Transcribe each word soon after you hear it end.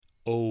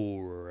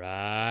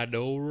Alright.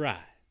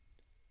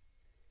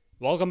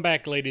 Welcome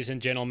back, ladies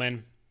and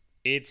gentlemen.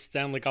 It's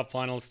Stanley Cup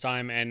Finals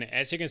time, and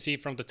as you can see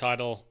from the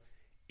title,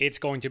 it's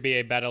going to be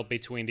a battle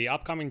between the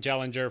upcoming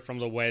challenger from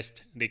the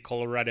West, the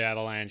Colorado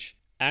Avalanche,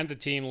 and the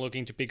team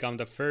looking to become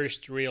the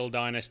first real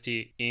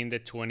dynasty in the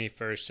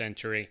 21st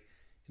century,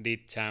 the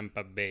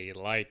Tampa Bay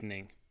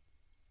Lightning.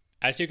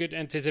 As you could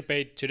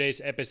anticipate,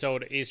 today's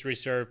episode is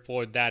reserved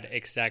for that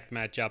exact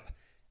matchup,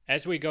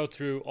 as we go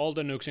through all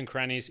the nooks and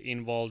crannies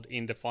involved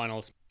in the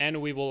finals,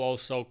 and we will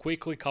also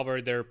quickly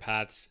cover their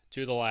paths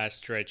to the last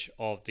stretch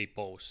of the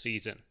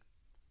postseason.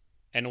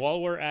 And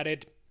while we're at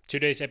it,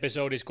 today's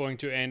episode is going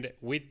to end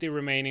with the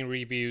remaining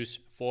reviews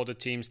for the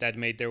teams that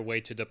made their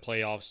way to the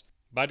playoffs,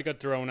 but got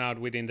thrown out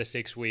within the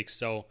 6 weeks,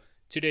 so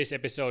today's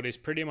episode is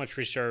pretty much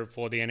reserved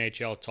for the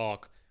NHL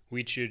talk,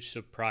 which should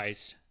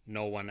surprise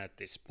no one at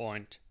this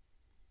point.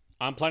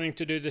 I'm planning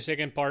to do the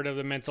second part of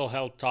the mental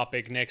health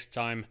topic next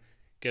time,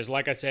 because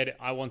like I said,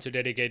 I want to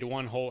dedicate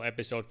one whole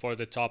episode for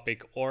the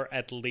topic, or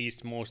at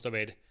least most of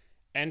it.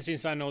 And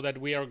since I know that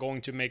we are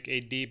going to make a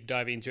deep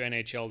dive into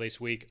NHL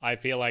this week, I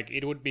feel like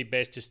it would be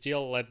best to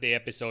still let the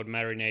episode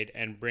marinate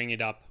and bring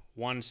it up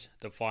once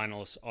the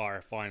finals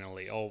are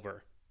finally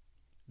over.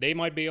 They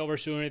might be over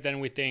sooner than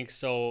we think,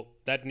 so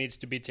that needs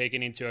to be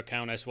taken into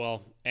account as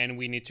well, and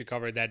we need to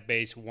cover that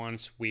base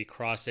once we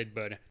cross it,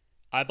 but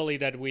I believe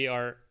that we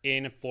are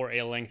in for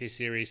a lengthy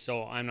series,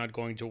 so I'm not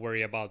going to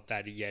worry about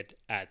that yet,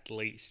 at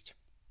least.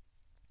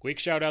 Quick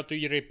shout out to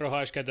Jiri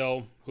Prohaska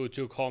though, who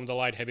took home the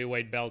light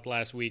heavyweight belt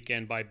last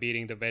weekend by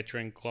beating the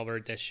veteran Glover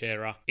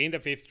Teixeira in the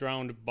 5th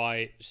round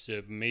by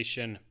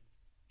submission.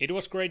 It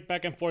was a great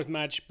back and forth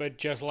match, but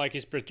just like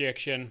his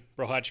projection,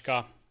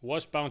 Prohaska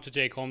was bound to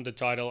take home the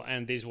title,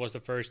 and this was the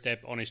first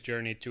step on his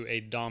journey to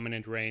a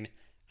dominant reign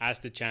as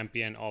the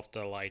champion of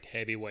the light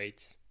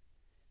heavyweights.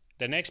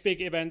 The next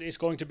big event is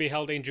going to be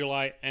held in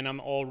July, and I'm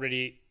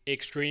already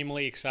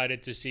extremely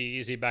excited to see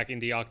Izzy back in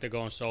the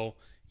octagon, so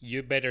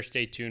you better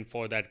stay tuned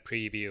for that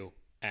preview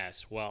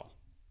as well.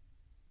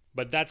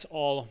 But that's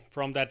all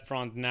from that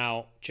front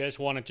now. Just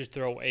wanted to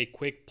throw a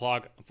quick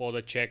plug for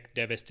the Czech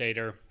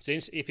Devastator,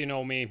 since if you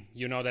know me,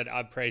 you know that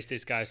I've praised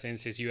this guy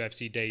since his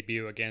UFC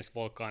debut against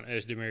Volkan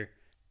Özdemir.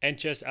 And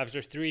just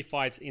after 3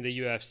 fights in the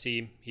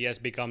UFC, he has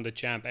become the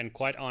champ, and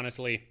quite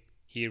honestly,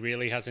 he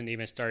really hasn't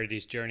even started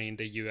his journey in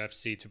the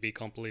UFC, to be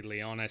completely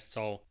honest,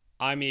 so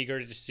I'm eager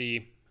to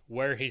see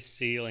where his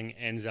ceiling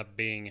ends up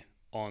being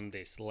on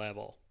this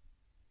level.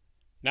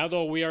 Now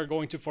though, we are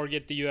going to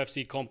forget the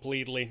UFC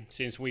completely,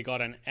 since we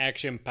got an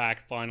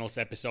action-packed finals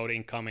episode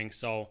incoming,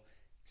 so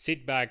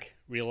sit back,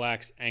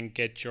 relax, and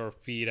get your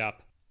feet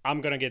up.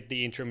 I'm gonna get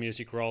the intro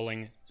music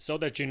rolling, so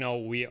that you know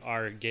we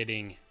are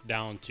getting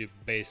down to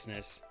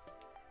business.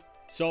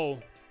 So,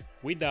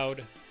 without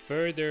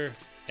further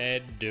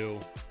ado,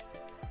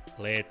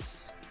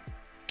 let's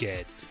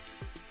get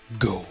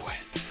going.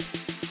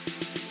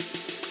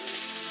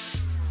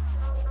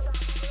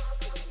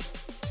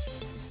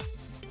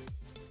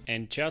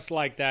 And just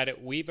like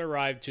that, we've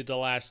arrived to the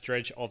last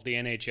stretch of the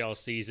NHL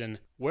season,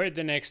 where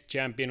the next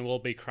champion will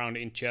be crowned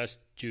in just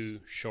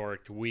 2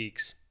 short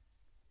weeks.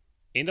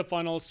 In the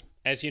finals,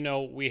 as you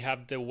know, we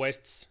have the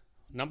West's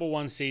number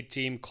 1 seed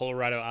team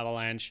Colorado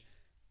Avalanche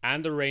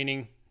and the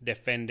reigning,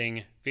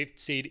 defending 5th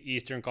seed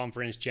Eastern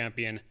Conference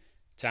champion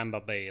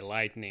Tampa Bay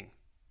Lightning.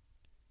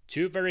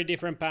 2 very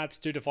different paths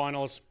to the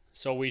finals,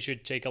 so we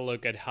should take a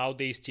look at how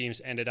these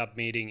teams ended up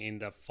meeting in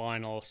the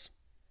finals.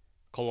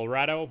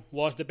 Colorado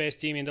was the best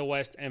team in the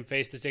West and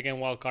faced the second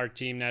wildcard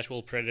team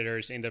Nashville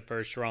Predators in the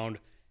first round,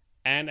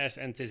 and as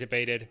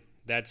anticipated,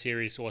 that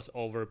series was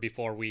over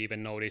before we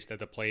even noticed that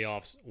the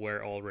playoffs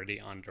were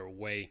already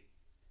underway.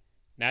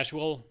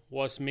 Nashville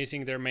was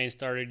missing their main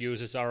starter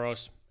Juuse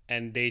Saros,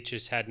 and they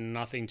just had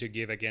nothing to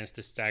give against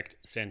the stacked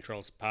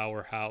Central's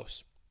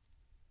powerhouse.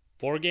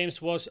 4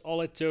 games was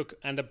all it took,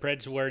 and the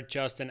Preds were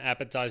just an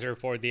appetizer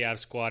for the Avs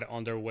squad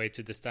on their way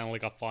to the Stanley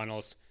Cup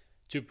Finals,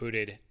 to put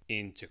it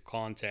into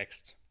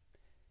context.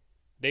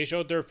 They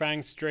showed their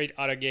fangs straight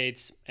out of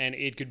gates, and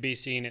it could be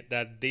seen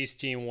that this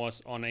team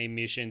was on a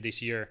mission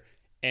this year,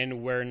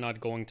 and were not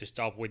going to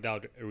stop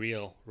without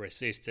real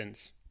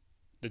resistance.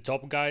 The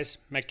top guys,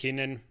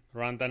 McKinnon,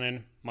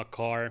 Rantanen,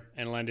 Makar,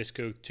 and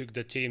Landeskog, took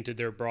the team to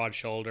their broad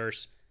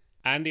shoulders,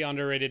 and the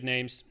underrated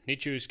names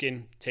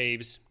Nichushkin,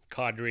 Taves,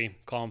 Kadri,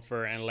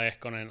 Comfer, and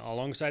Lehkonen,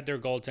 alongside their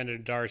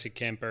goaltender Darcy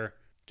Kemper,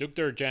 took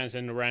their chance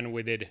and ran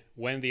with it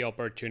when the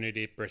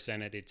opportunity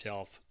presented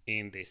itself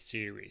in this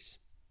series.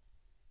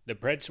 The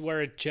Preds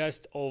were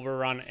just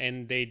overrun,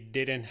 and they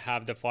didn't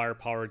have the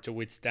firepower to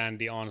withstand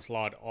the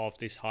onslaught of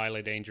this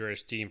highly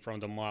dangerous team from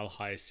the Mile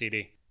High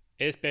City,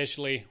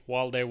 especially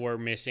while they were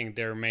missing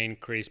their main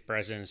crease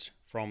presence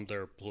from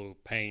their blue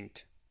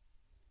paint.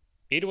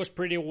 It was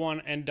pretty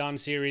one and done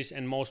series,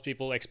 and most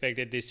people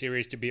expected this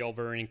series to be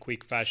over in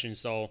quick fashion,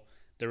 so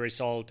the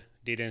result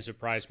didn't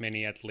surprise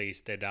many, at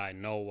least that I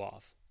know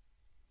of.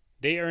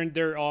 They earned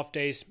their off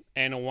days,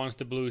 and once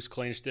the Blues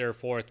clinched their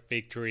 4th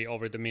victory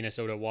over the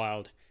Minnesota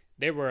Wild,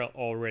 they were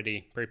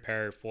already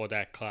prepared for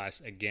that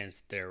clash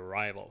against their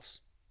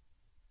rivals.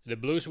 The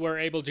Blues were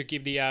able to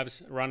give the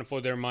Avs a run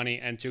for their money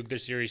and took the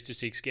series to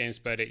 6 games,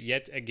 but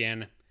yet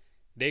again,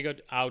 they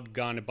got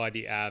outgunned by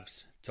the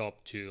Avs'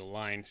 top 2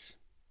 lines.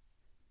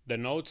 The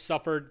Notes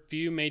suffered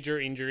few major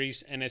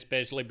injuries, and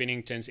especially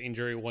Binnington's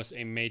injury was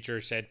a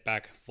major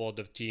setback for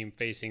the team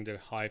facing the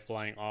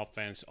high-flying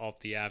offense of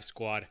the Avs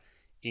squad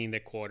in the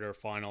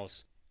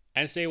quarterfinals.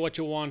 And say what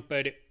you want,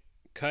 but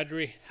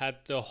Kadri had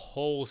the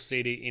whole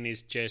city in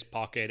his chest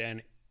pocket,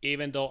 and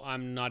even though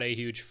I'm not a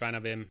huge fan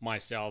of him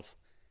myself,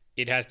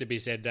 it has to be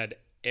said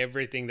that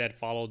everything that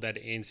followed that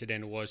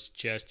incident was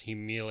just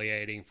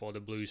humiliating for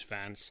the Blues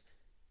fans.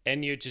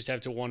 And you just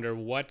have to wonder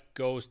what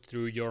goes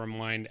through your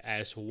mind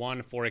as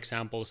one, for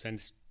example,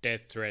 sends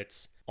death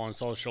threats on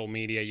social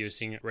media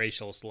using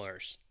racial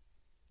slurs.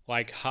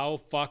 Like how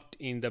fucked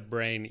in the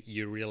brain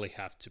you really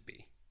have to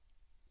be.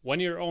 When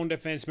your own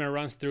defenseman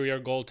runs through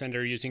your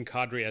goaltender using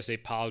Kadri as a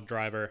pile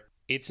driver,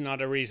 it's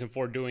not a reason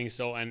for doing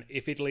so, and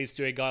if it leads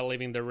to a guy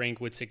leaving the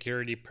rink with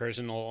security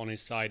personnel on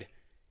his side,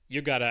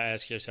 you gotta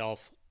ask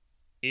yourself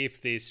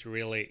if this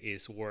really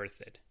is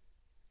worth it.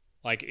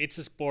 Like, it's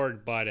a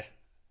sport, but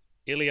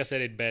Ilya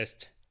said it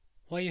best.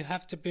 Why you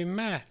have to be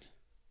mad?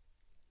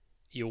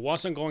 You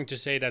wasn't going to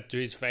say that to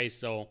his face,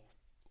 so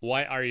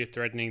why are you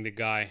threatening the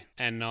guy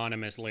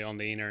anonymously on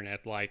the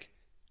internet? Like,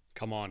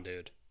 come on,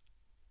 dude.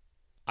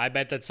 I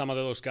bet that some of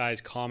those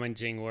guys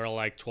commenting were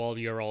like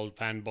 12-year-old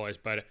fanboys,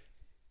 but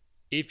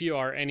if you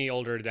are any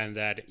older than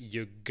that,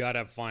 you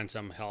gotta find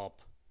some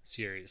help.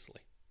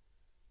 Seriously.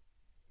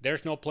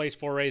 There's no place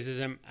for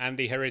racism, and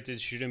the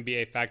heritage shouldn't be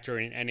a factor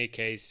in any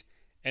case.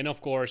 And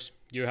of course,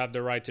 you have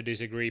the right to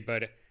disagree,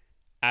 but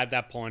at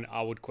that point,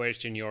 I would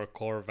question your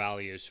core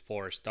values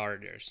for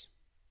starters.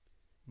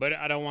 But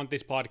I don't want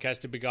this podcast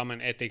to become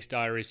an ethics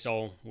diary,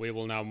 so we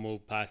will now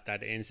move past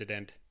that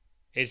incident.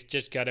 It's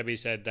just gotta be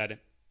said that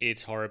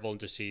it's horrible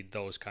to see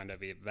those kind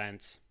of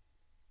events.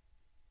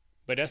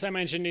 But as I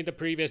mentioned in the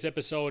previous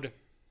episode,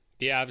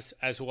 the Avs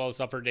as well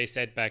suffered a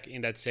setback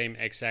in that same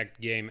exact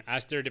game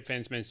as their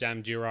defenseman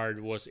Sam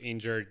Girard was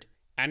injured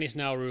and is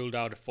now ruled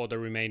out for the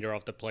remainder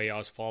of the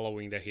playoffs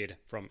following the hit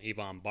from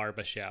Ivan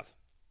Barbashev.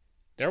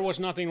 There was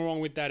nothing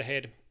wrong with that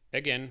hit.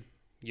 Again,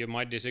 you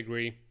might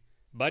disagree,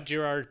 but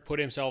Girard put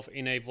himself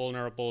in a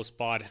vulnerable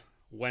spot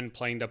when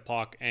playing the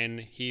puck, and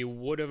he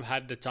would have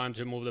had the time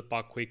to move the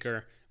puck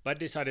quicker, but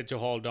decided to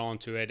hold on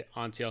to it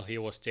until he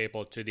was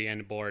stapled to the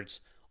end boards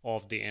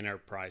of the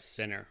Enterprise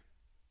Center.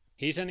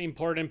 He's an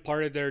important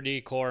part of their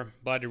D-core,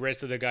 but the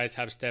rest of the guys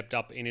have stepped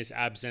up in his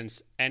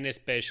absence, and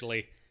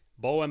especially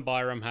Bowen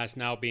Byram has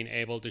now been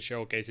able to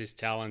showcase his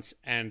talents,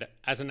 and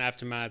as an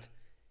aftermath,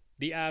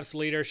 the Avs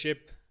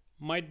leadership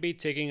might be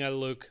taking a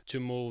look to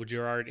move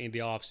Girard in the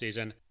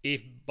offseason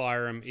if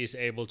Byram is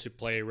able to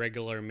play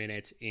regular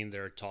minutes in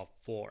their top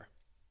 4.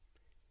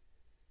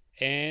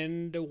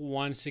 And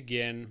once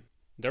again,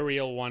 the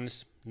real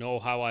ones know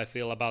how I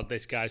feel about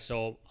this guy,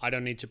 so I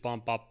don't need to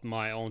pump up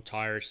my own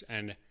tires,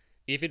 and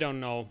if you don't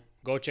know,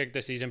 go check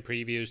the season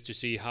previews to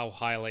see how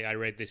highly I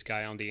rate this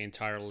guy on the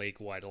entire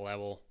league-wide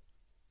level.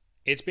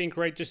 It's been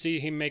great to see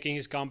him making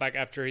his comeback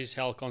after his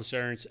health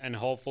concerns, and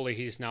hopefully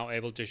he's now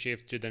able to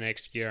shift to the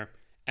next year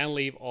and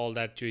leave all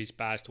that to his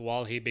past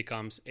while he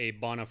becomes a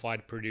bona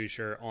fide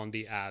producer on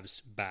the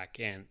Avs back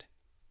end.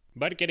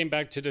 But getting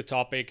back to the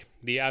topic,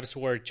 the Avs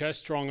were just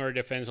stronger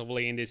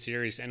defensively in this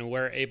series and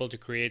were able to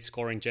create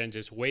scoring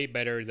chances way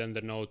better than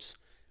the Notes,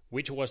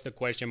 which was the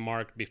question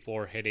mark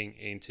before heading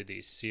into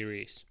this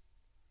series.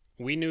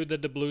 We knew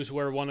that the Blues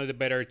were one of the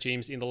better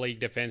teams in the league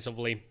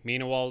defensively.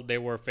 Meanwhile, they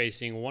were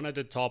facing one of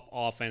the top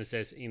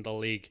offenses in the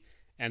league,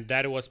 and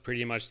that was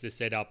pretty much the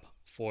setup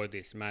for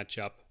this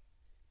matchup.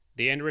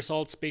 The end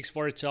result speaks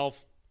for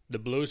itself. The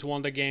Blues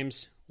won the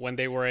games when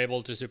they were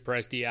able to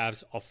suppress the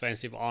Avs'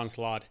 offensive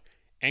onslaught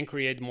and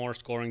create more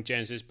scoring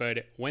chances,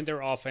 but when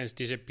their offense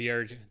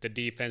disappeared, the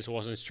defense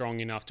wasn't strong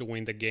enough to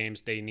win the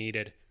games they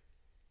needed,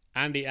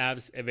 and the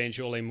Avs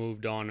eventually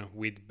moved on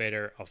with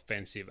better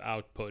offensive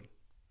output.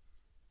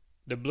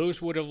 The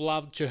Blues would have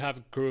loved to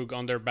have Krug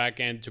on their back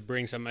end to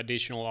bring some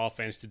additional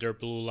offense to their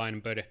blue line,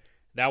 but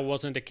that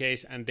wasn't the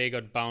case and they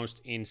got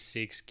bounced in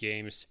 6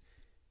 games.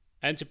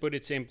 And to put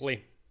it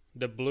simply,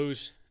 the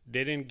Blues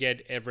didn't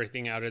get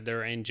everything out of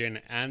their engine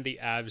and the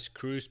Avs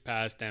cruised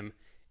past them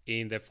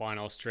in the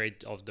final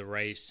straight of the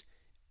race,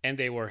 and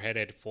they were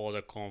headed for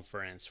the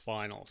conference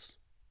finals.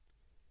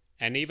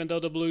 And even though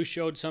the Blues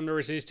showed some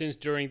resistance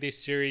during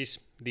this series,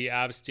 the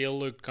Avs still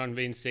looked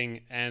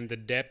convincing, and the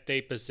depth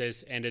they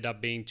possess ended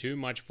up being too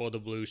much for the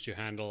Blues to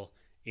handle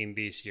in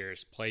this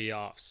year's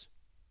playoffs.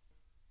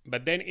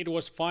 But then it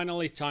was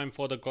finally time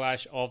for the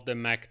clash of the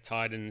Mac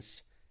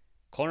Titans,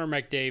 Connor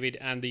McDavid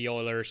and the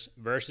Oilers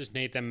versus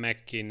Nathan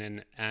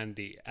MacKinnon and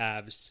the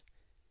Avs.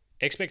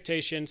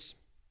 Expectations,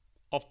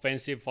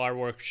 offensive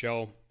fireworks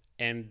show,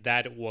 and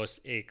that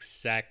was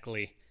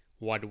exactly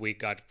what we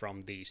got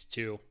from these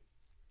two.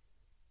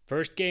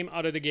 First game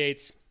out of the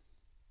gates,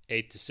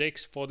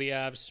 8-6 for the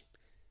Avs,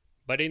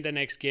 But in the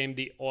next game,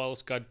 the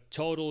Oils got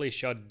totally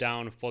shut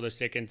down for the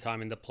second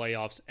time in the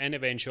playoffs, and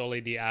eventually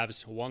the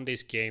Avs won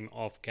this game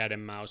of cat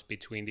and mouse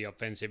between the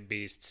offensive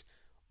beasts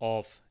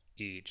of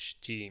each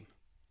team.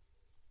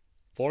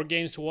 4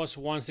 games was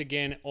once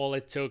again all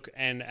it took,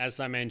 and as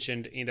I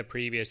mentioned in the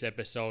previous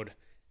episode,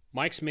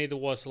 Mike Smith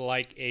was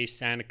like a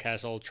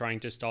sandcastle trying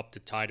to stop the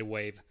tidal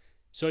wave,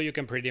 so you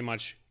can pretty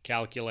much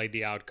calculate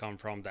the outcome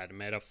from that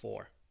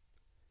metaphor.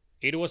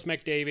 It was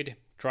McDavid,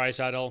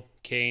 Draisaitl,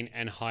 Kane,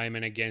 and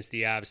Hyman against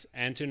the Avs,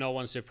 and to no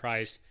one's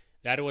surprise,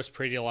 that was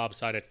pretty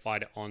lopsided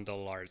fight on the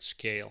large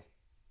scale.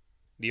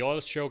 The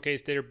Oils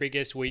showcased their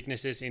biggest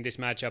weaknesses in this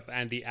matchup,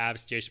 and the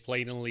Avs just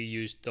blatantly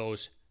used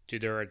those to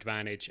their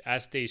advantage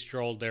as they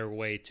strolled their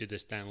way to the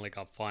Stanley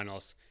Cup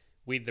Finals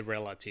with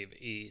relative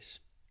ease.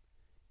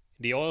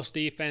 The Oils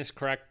defense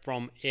cracked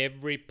from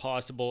every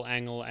possible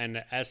angle,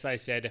 and as I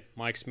said,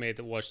 Mike Smith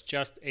was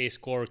just a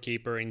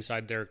scorekeeper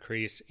inside their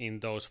crease in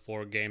those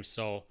 4 games,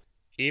 so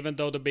even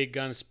though the big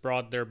guns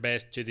brought their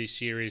best to this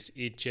series,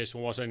 it just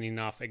wasn't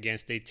enough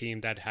against a team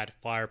that had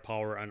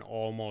firepower on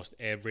almost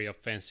every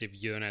offensive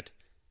unit,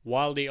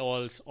 while the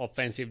Oils'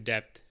 offensive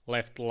depth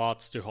left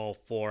lots to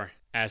hope for,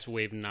 as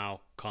we've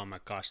now come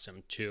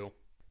accustomed to.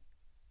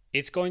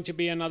 It's going to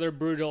be another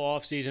brutal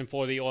offseason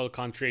for the oil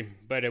country,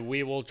 but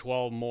we will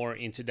delve more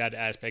into that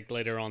aspect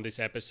later on this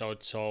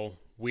episode, so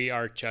we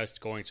are just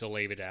going to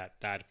leave it at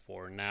that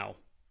for now.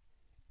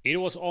 It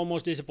was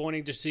almost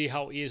disappointing to see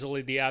how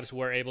easily the Avs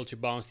were able to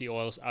bounce the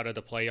Oils out of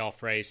the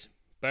playoff race,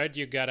 but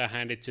you gotta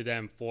hand it to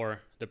them for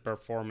the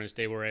performance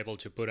they were able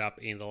to put up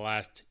in the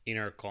last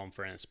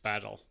inter-conference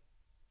battle.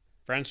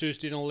 Francouz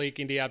didn't leak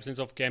in the absence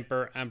of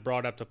Kemper and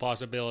brought up the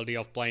possibility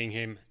of playing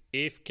him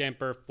if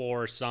Kemper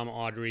for some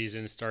odd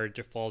reason started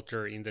to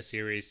falter in the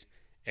series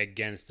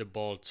against the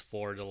Bolts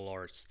for the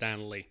Lord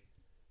Stanley.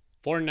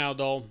 For now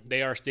though,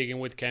 they are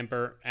sticking with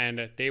Kemper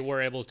and they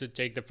were able to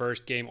take the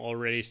first game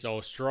already, so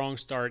strong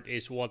start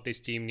is what this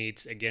team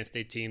needs against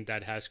a team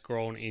that has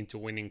grown into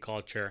winning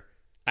culture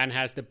and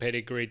has the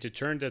pedigree to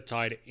turn the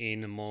tide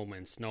in a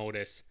moment's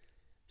notice.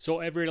 So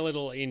every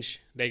little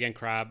inch they can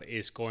grab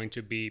is going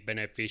to be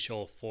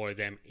beneficial for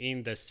them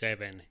in the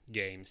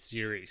 7-game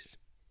series.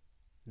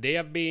 They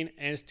have been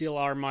and still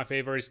are my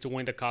favorites to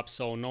win the cup,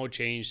 so no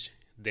change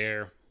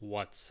there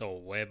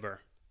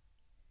whatsoever.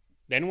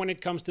 Then when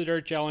it comes to their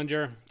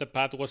challenger, the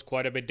path was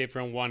quite a bit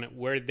different one,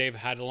 where they've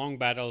had long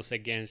battles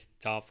against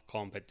tough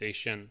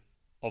competition.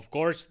 Of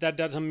course, that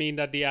doesn't mean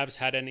that the Avs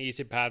had an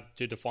easy path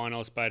to the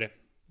finals, but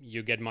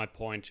you get my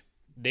point.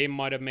 They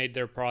might have made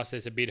their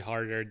process a bit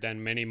harder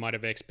than many might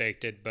have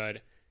expected,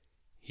 but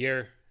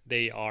here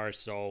they are,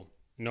 so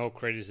no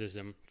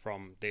criticism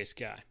from this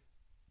guy.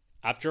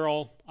 After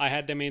all, I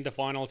had them in the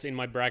finals in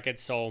my bracket,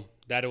 so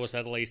that was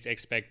at least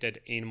expected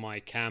in my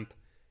camp.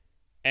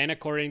 And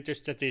according to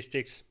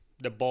statistics,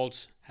 the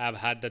Bolts have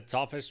had the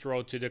toughest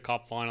road to the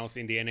cup finals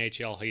in the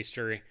NHL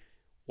history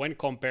when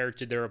compared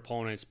to their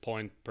opponents'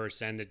 point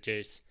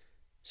percentages.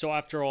 So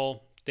after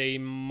all, they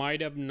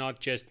might have not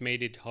just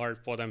made it hard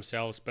for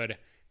themselves, but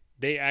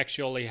they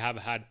actually have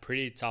had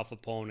pretty tough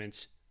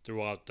opponents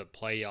throughout the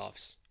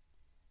playoffs.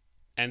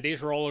 And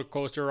this roller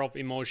coaster of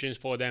emotions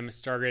for them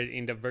started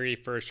in the very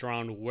first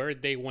round, where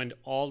they went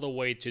all the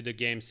way to the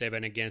Game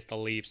 7 against the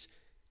Leafs,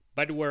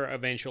 but were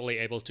eventually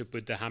able to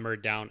put the hammer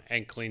down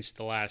and clinch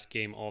the last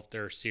game of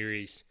their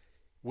series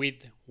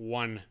with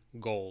 1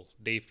 goal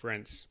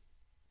difference.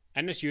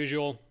 And as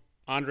usual,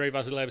 Andrei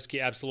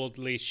Vasilevsky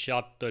absolutely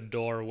shut the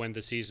door when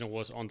the season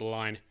was on the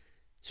line,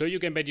 so you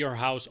can bet your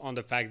house on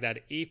the fact that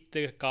if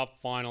the cup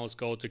finals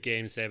go to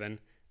Game 7,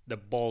 the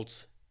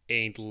Bolts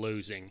ain't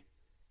losing.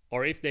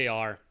 Or if they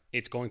are,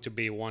 it's going to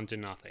be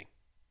 1-0.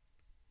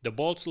 The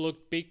Bolts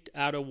looked big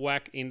out of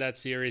whack in that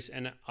series,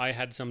 and I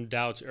had some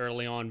doubts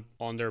early on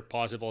their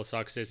possible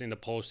success in the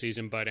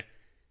postseason, but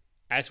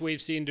as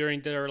we've seen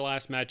during their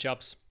last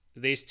matchups,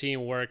 this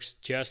team works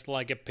just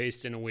like a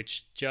piston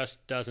which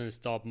just doesn't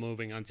stop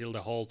moving until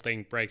the whole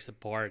thing breaks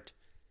apart.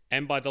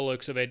 And by the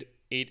looks of it,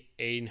 it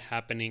ain't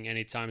happening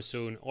anytime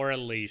soon, or at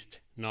least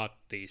not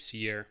this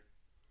year.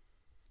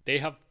 They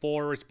have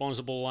 4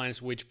 responsible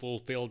lines which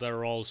fulfill their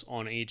roles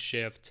on each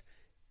shift,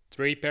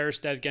 3 pairs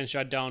that can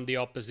shut down the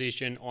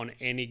opposition on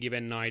any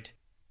given night,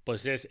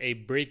 possess a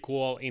brick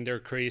wall in their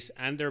crease,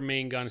 and their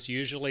main guns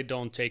usually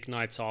don't take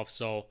nights off,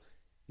 so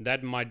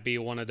that might be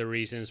one of the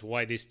reasons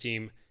why this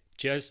team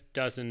just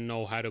doesn't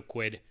know how to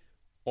quit,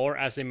 or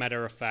as a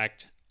matter of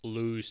fact,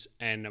 lose,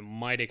 and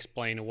might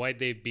explain why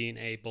they've been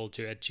able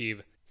to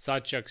achieve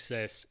such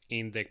success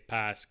in the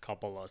past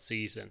couple of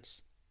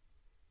seasons.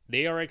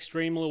 They are an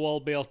extremely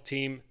well-built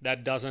team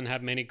that doesn't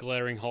have many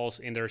glaring holes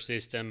in their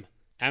system,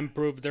 and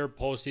proved their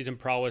postseason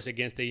prowess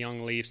against the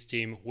young Leafs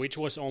team, which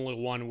was only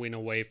 1 win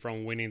away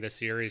from winning the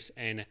series,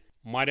 and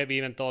might have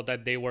even thought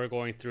that they were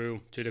going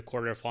through to the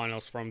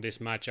quarterfinals from this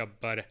matchup,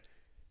 but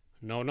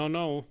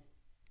no.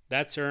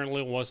 That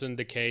certainly wasn't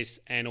the case,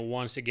 and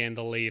once again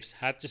the Leafs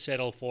had to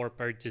settle for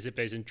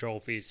participation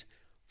trophies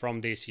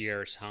from this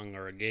year's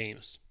Hunger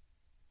Games.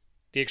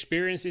 The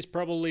experience is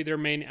probably their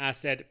main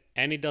asset,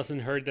 and it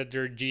doesn't hurt that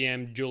their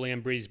GM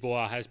Julien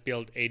Brisebois has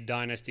built a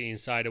dynasty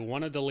inside of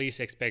one of the least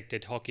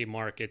expected hockey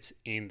markets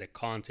in the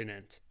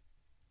continent.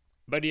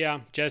 But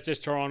yeah, just as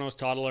Toronto's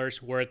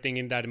toddlers were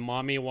thinking that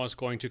mommy was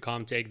going to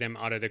come take them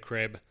out of the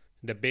crib,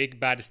 the big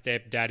bad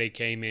stepdaddy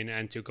came in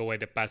and took away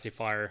the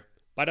pacifier.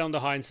 But on the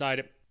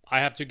hindsight, I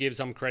have to give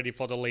some credit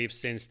for the Leafs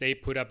since they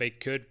put up a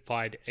good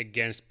fight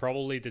against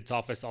probably the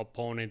toughest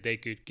opponent they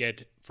could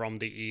get from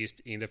the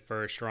East in the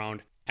first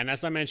round. And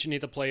as I mentioned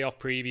in the playoff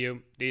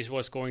preview, this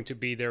was going to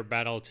be their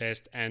battle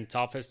test and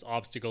toughest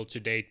obstacle to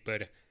date,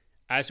 but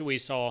as we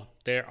saw,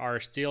 there are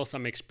still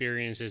some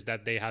experiences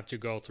that they have to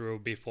go through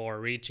before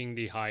reaching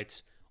the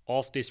heights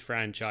of this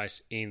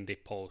franchise in the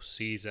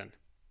postseason.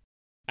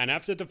 And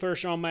after the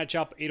first round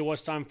matchup, it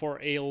was time for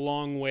a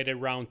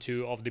long-awaited round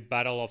 2 of the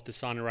Battle of the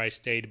Sunrise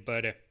State,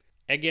 but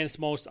against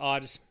most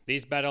odds,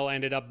 this battle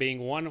ended up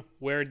being one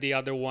where the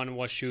other one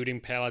was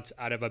shooting pellets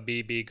out of a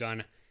BB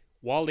gun,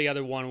 while the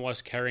other one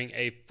was carrying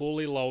a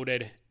fully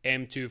loaded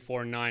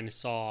M249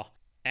 saw,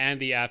 and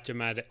the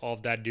aftermath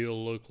of that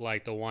duel looked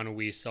like the one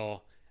we saw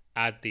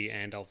at the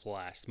end of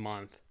last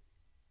month.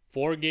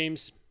 4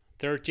 games,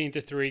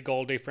 13-3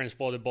 goal difference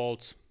for the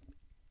Bolts.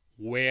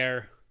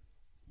 Where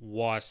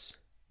was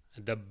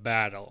the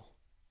battle?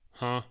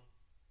 Huh?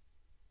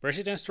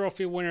 President's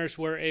Trophy winners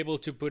were able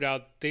to put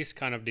out this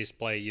kind of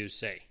display, you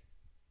say?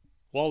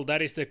 Well,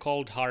 that is the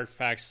cold hard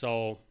fact,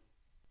 so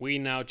we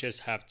now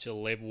just have to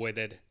live with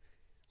it.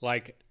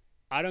 Like,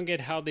 I don't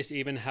get how this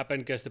even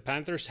happened because the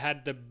Panthers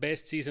had the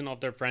best season of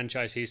their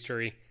franchise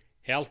history,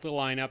 healthy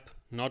lineup,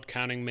 not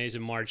counting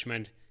Mason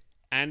Marchment,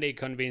 and a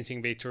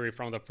convincing victory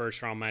from the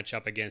first round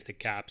matchup against the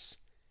Caps.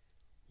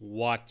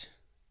 What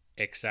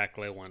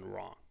exactly went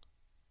wrong?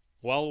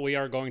 Well, we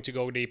are going to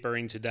go deeper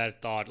into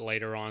that thought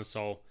later on,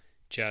 so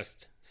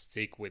just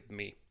stick with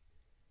me.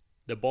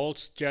 The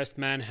Bolts just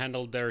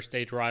manhandled their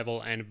state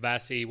rival, and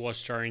Vasi was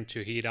starting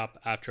to heat up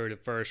after the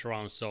first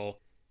round, so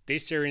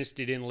this series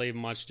didn't leave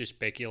much to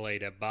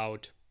speculate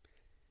about.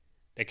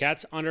 The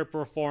Cats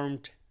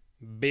underperformed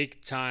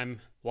big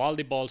time, while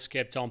the Bolts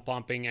kept on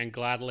pumping and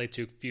gladly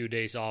took few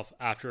days off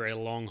after a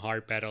long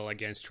hard battle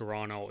against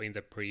Toronto in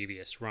the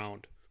previous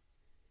round.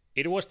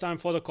 It was time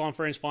for the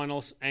conference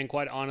finals, and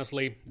quite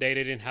honestly, they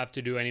didn't have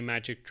to do any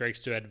magic tricks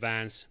to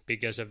advance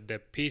because of the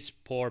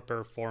piss-poor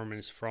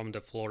performance from the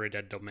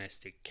Florida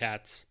domestic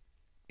Cats.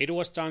 It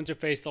was time to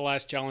face the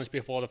last challenge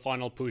before the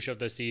final push of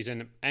the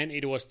season, and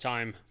it was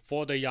time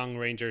for the young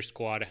Rangers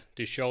squad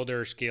to show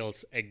their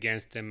skills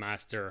against the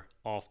master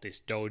of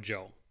this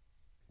dojo.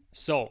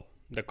 So,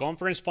 the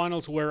conference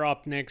finals were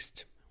up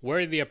next,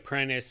 where the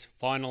apprentice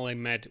finally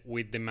met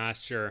with the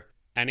master.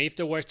 And if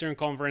the Western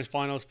Conference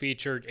Finals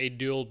featured a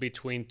duel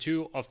between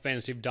 2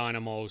 offensive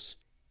dynamos,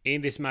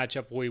 in this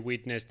matchup we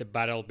witnessed the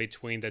battle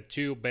between the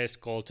 2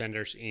 best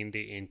goaltenders in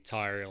the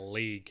entire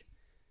league.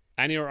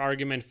 And your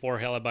argument for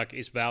Hellebuck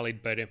is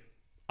valid, but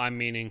I'm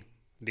meaning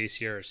this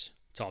year's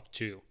top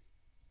 2.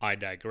 I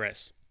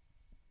digress.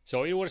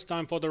 So it was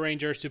time for the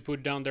Rangers to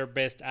put down their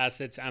best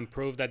assets and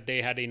prove that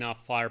they had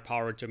enough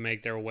firepower to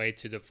make their way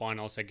to the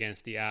finals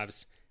against the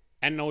Avs.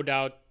 And no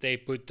doubt they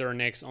put their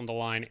necks on the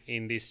line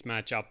in this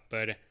matchup,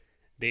 but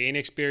the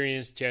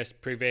inexperience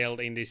just prevailed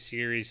in this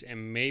series,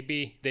 and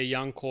maybe the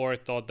young core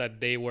thought that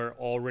they were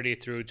already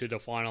through to the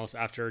finals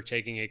after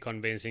taking a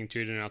convincing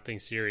 2-0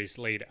 series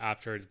lead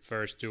after the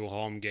first 2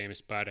 home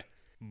games, but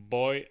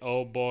boy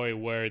oh boy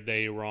were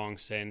they wrong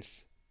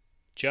since.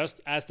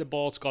 Just as the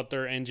Bolts got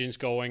their engines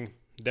going,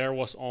 there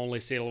was only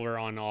silver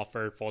on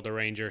offer for the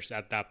Rangers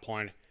at that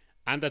point,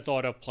 and the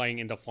thought of playing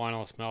in the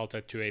finals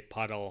melted to a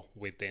puddle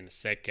within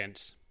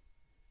seconds.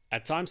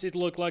 At times it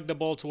looked like the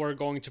Bolts were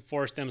going to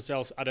force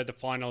themselves out of the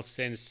finals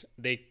since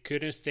they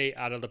couldn't stay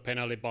out of the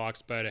penalty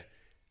box, but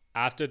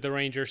after the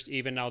Rangers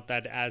evened out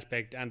that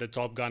aspect and the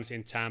top guns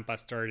in Tampa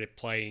started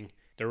playing,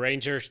 the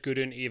Rangers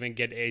couldn't even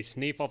get a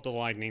sniff of the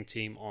Lightning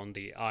team on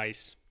the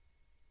ice.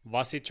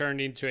 Vasi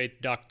turned into a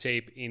duct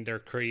tape in their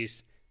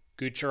crease,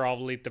 Kucherov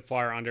lit the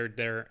fire under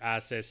their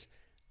asses,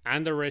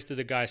 and the rest of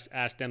the guys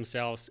asked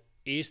themselves,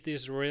 is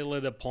this really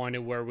the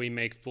point where we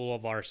make fool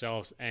of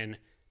ourselves? And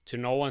to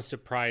no one's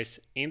surprise,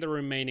 in the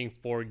remaining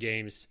 4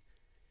 games,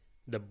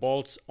 the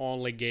Bolts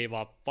only gave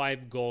up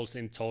 5 goals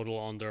in total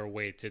on their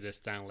way to the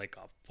Stanley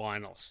Cup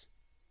Finals.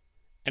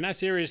 And I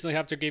seriously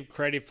have to give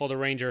credit for the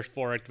Rangers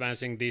for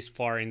advancing this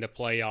far in the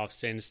playoffs,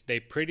 since they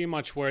pretty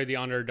much were the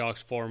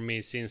underdogs for me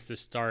since the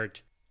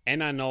start.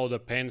 And I know the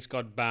Pens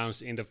got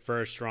bounced in the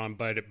first round,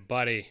 but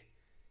buddy,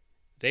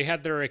 they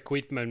had their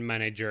equipment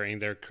manager in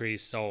their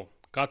crease, so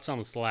cut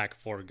some slack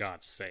for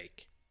God's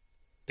sake.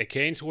 The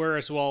Canes were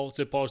as well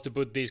supposed to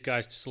put these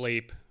guys to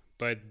sleep,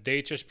 but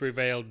they just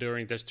prevailed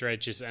during the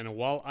stretches, and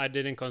while I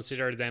didn't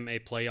consider them a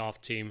playoff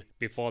team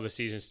before the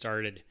season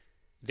started,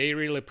 they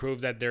really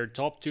proved that their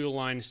top 2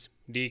 lines,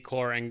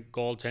 D-core and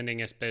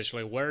goaltending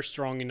especially, were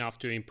strong enough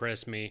to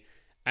impress me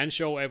and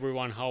show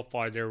everyone how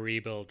far their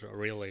rebuild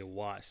really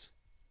was.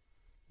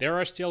 There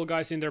are still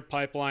guys in their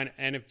pipeline,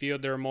 and a few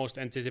of their most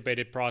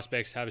anticipated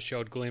prospects have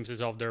showed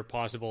glimpses of their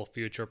possible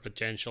future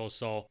potential,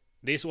 so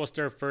this was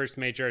their first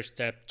major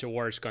step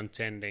towards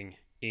contending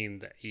in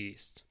the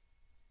East.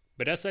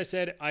 But as I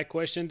said, I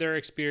questioned their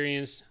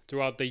experience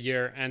throughout the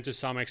year, and to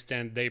some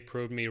extent they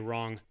proved me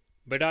wrong.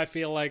 But I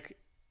feel like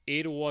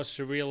it was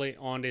really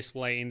on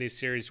display in this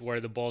series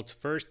where the Bolts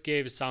first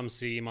gave some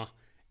Sima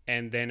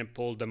and then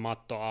pulled the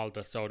matto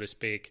alta, so to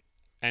speak.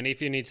 And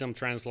if you need some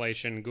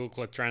translation,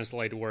 Google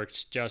Translate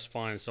works just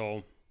fine,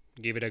 so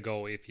give it a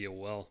go if you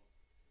will.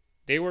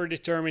 They were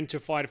determined to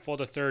fight for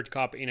the third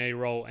cup in a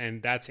row,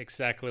 and that's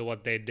exactly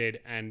what they did,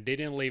 and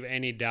didn't leave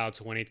any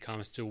doubts when it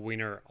comes to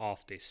winner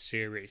of this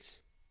series.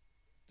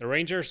 The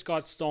Rangers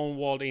got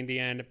stonewalled in the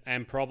end,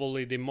 and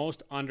probably the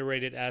most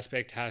underrated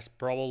aspect has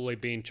probably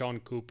been John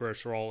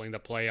Cooper's role in the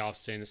playoffs,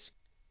 since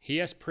he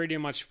has pretty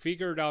much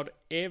figured out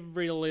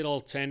every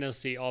little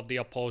tendency of the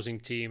opposing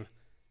team,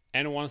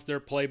 and once their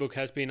playbook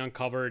has been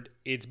uncovered,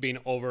 it's been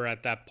over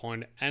at that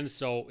point, and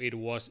so it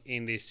was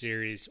in this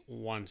series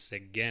once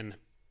again.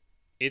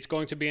 It's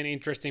going to be an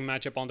interesting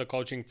matchup on the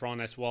coaching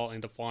front as well in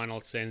the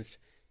finals, since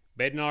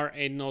Bednar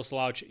ain't no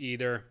slouch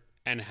either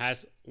and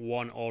has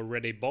won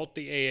already both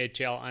the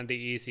AHL and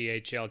the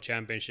ECHL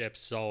championships,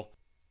 so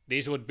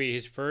this would be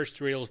his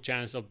first real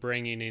chance of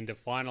bringing in the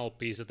final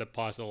piece of the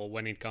puzzle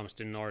when it comes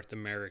to North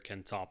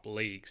American top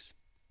leagues.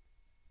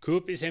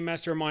 Coop is a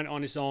mastermind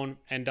on his own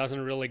and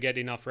doesn't really get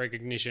enough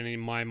recognition in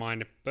my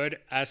mind,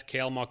 but as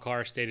Cale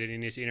Makar stated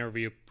in his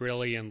interview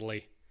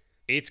brilliantly,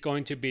 it's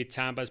going to be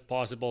Tampa's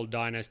possible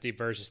dynasty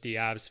versus the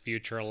Avs'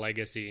 future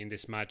legacy in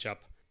this matchup.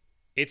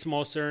 It's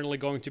most certainly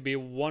going to be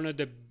one of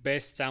the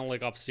best Stanley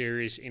Cup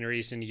series in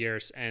recent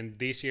years, and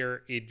this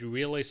year it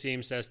really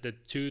seems as the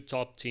two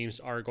top teams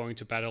are going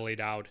to battle it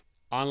out,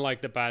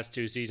 unlike the past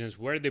two seasons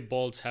where the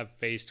Bolts have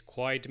faced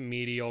quite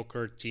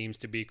mediocre teams,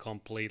 to be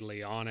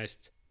completely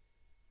honest.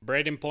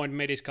 Braden Point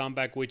made his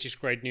comeback, which is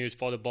great news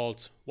for the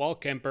Bolts, while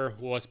Kemper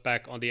was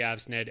back on the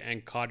Avs net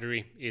and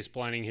Kadri is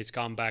planning his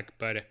comeback,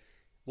 but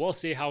we'll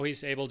see how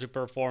he's able to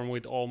perform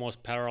with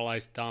almost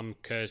paralyzed thumb,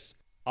 cause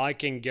I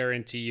can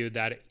guarantee you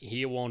that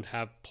he won't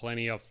have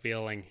plenty of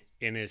feeling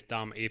in his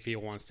thumb if he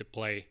wants to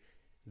play,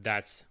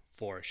 that's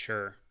for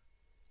sure.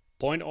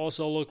 Point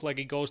also looked like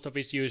a ghost of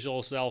his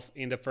usual self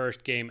in the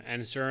first game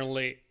and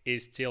certainly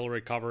is still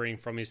recovering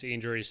from his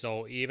injury,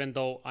 so even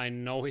though I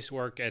know his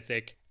work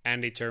ethic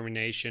and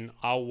determination,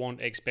 I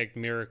won't expect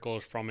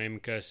miracles from him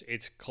because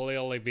it's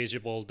clearly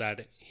visible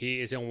that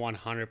he isn't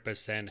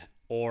 100%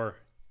 or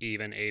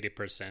even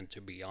 80%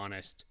 to be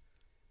honest.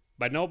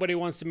 But nobody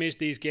wants to miss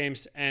these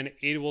games, and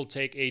it will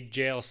take a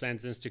jail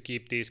sentence to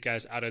keep these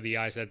guys out of the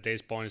ice at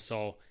this point,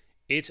 so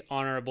it's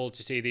honorable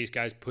to see these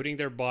guys putting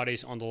their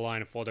bodies on the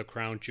line for the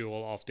crown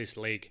jewel of this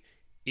league,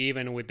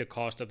 even with the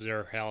cost of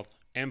their health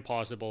and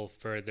possible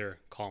further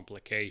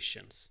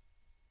complications.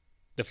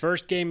 The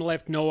first game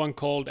left no one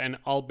cold, and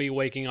I'll be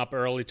waking up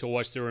early to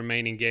watch the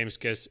remaining games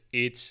because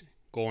it's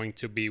going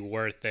to be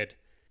worth it.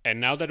 And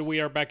now that we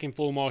are back in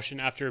full motion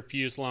after a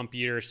few slump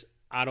years,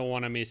 I don't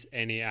want to miss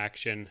any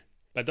action.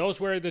 But those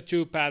were the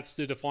two paths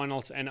to the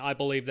finals, and I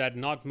believe that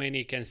not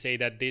many can say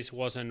that this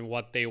wasn't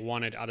what they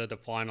wanted out of the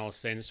finals,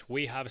 since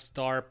we have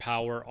star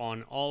power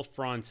on all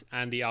fronts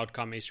and the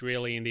outcome is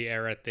really in the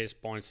air at this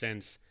point,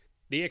 since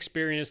the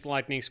experienced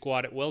Lightning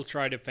squad will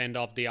try to fend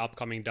off the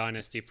upcoming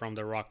Dynasty from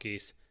the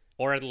Rockies,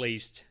 or at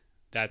least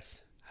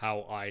that's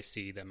how I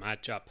see the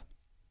matchup.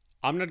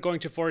 I'm not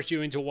going to force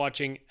you into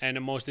watching, and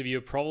most of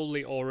you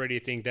probably already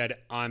think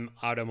that I'm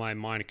out of my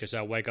mind because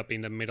I wake up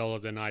in the middle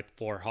of the night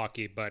for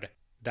hockey, but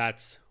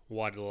that's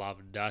what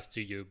love does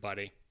to you,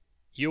 buddy.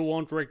 You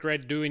won't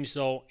regret doing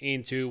so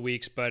in 2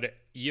 weeks, but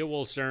you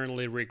will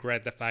certainly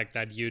regret the fact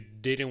that you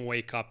didn't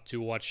wake up to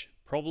watch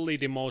probably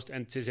the most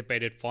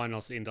anticipated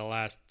finals in the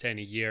last 10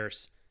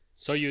 years.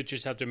 So you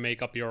just have to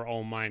make up your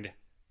own mind,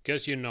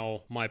 because you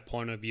know my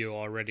point of view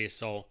already,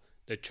 so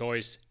the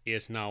choice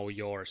is now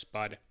yours,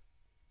 bud.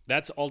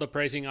 That's all the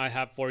praising I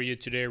have for you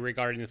today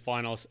regarding the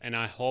finals, and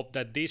I hope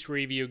that this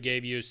review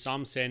gave you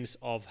some sense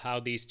of how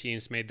these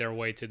teams made their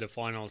way to the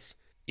finals,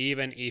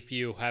 even if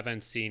you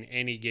haven't seen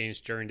any games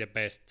during the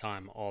best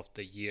time of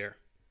the year.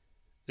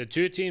 The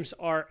two teams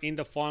are in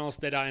the finals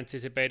that I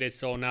anticipated,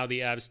 so now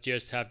the Avs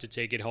just have to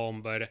take it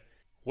home, but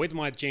with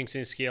my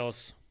jinxing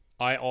skills,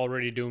 I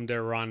already doomed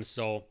their run,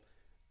 so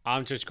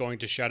I'm just going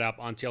to shut up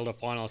until the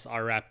finals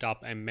are wrapped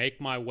up and make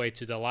my way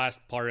to the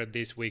last part of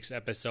this week's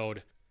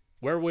episode,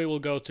 where we will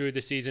go through the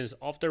seasons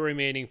of the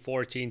remaining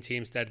 14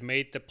 teams that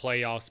made the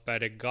playoffs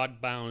but got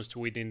bounced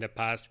within the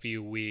past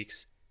few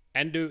weeks,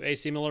 and do a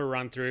similar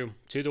run through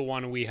to the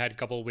one we had a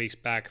couple weeks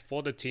back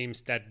for the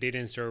teams that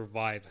didn't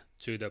survive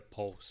to the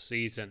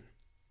postseason.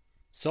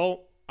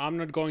 So I'm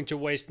not going to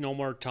waste no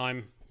more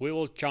time. We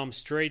will jump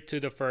straight to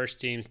the first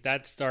teams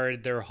that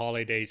started their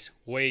holidays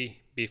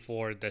way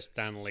before the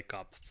Stanley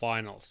Cup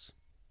Finals.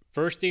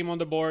 First team on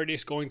the board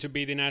is going to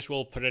be the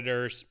Nashville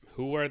Predators,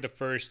 who were the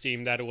first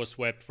team that was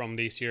swept from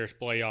this year's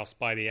playoffs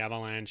by the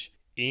Avalanche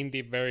in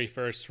the very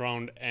first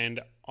round, and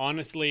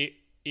honestly,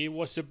 it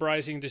was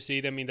surprising to see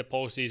them in the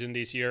postseason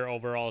this year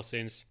overall,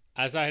 since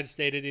As I had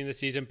stated in the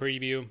season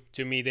preview,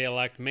 to me they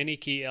lacked many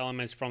key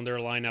elements from their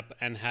lineup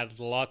and had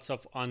lots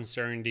of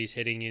uncertainties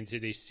heading into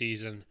this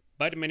season.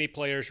 But many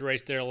players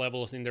raised their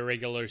levels in the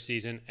regular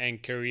season,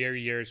 and career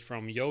years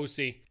from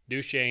Josi,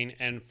 Duchesne,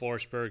 and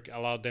Forsberg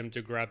allowed them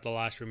to grab the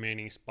last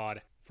remaining spot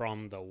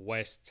from the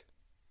West.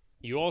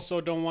 You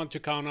also don't want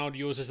to count out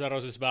Juuse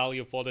Saros's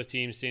value for the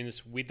team,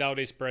 since without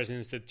his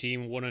presence the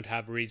team wouldn't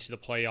have reached the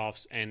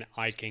playoffs, and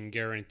I can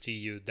guarantee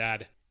you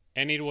that.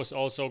 And it was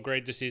also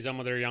great to see some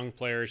of their young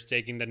players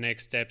taking the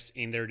next steps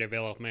in their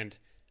development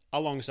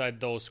alongside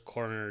those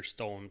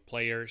cornerstone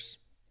players.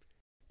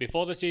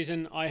 Before the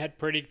season, I had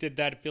predicted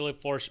that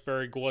Filip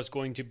Forsberg was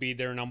going to be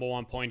their number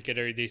one point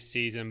getter this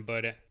season,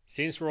 but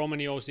since Roman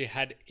Josi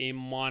had a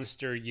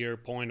monster year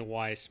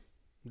point-wise,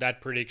 that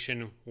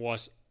prediction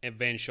was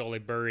eventually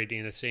buried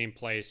in the same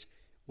place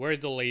where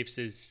the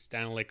Leafs'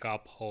 Stanley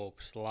Cup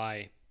hopes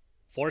lie.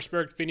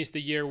 Forsberg finished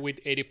the year with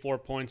 84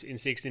 points in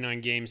 69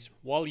 games,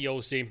 while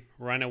Josi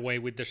ran away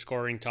with the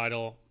scoring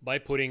title by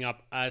putting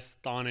up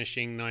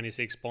astonishing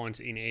 96 points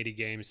in 80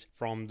 games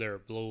from their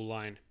blue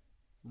line.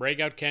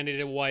 Breakout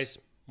candidate-wise,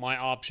 my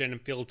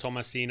option Phil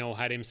Tomasino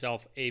had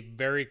himself a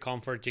very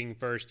comforting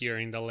first year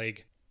in the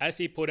league, as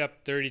he put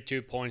up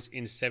 32 points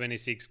in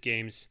 76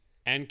 games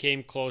and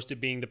came close to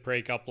being the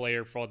breakout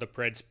player for the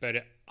Preds,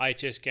 but I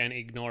just can't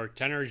ignore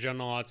Tanner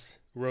Jeannot's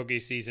rookie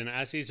season,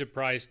 as he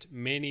surprised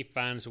many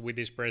fans with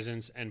his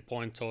presence and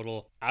point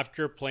total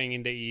after playing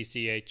in the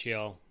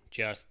ECHL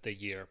just the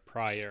year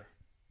prior.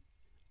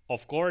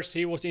 Of course,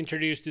 he was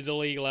introduced to the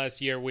league last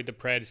year with the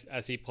Preds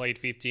as he played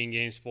 15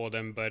 games for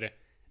them, but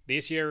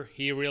this year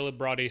he really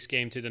brought his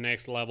game to the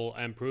next level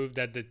and proved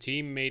that the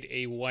team made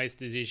a wise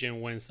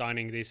decision when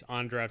signing this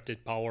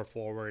undrafted power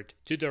forward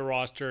to the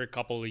roster a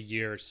couple of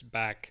years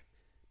back.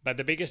 But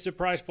the biggest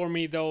surprise for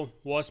me though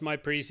was my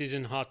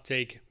preseason hot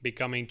take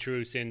becoming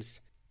true,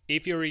 since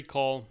if you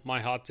recall,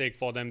 my hot take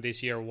for them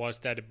this year was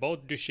that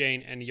both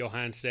Duchesne and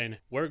Johansson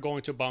were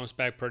going to bounce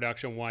back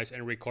production wise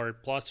and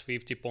record plus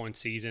 50 point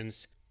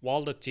seasons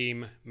while the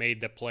team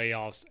made the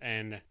playoffs,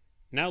 and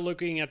now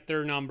looking at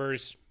their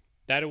numbers,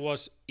 that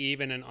was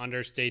even an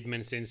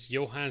understatement, since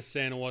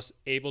Johansson was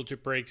able to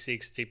break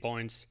 60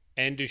 points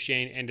and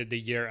Duchesne ended the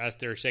year as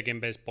their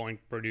second best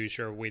point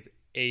producer with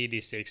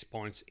 86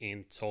 points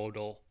in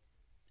total.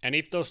 And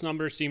if those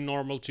numbers seem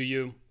normal to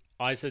you,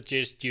 I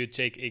suggest you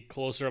take a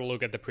closer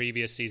look at the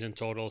previous season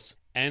totals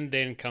and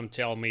then come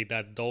tell me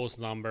that those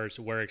numbers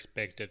were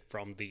expected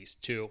from these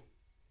two.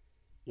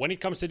 When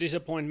it comes to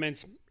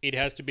disappointments, it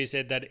has to be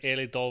said that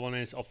Eeli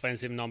Tolvanen's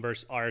offensive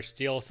numbers are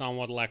still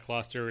somewhat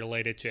lackluster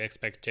related to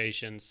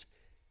expectations.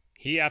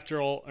 He,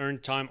 after all,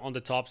 earned time on the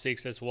top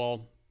 6 as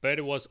well, but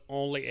was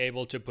only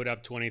able to put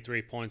up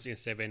 23 points in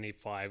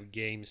 75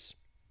 games.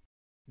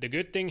 The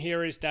good thing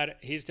here is that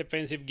his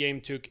defensive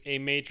game took a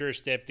major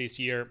step this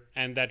year,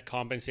 and that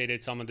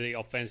compensated some of the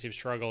offensive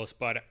struggles,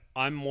 but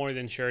I'm more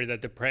than sure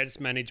that the Preds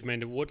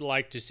management would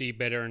like to see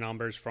better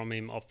numbers from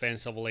him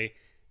offensively,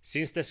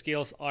 since the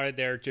skills are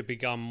there to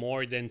become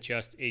more than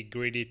just a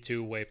gritty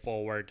two-way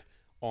forward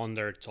on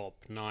their top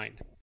 9.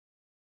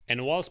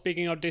 And while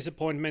speaking of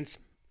disappointments,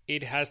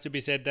 it has to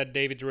be said that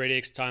David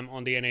Riddick's time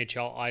on the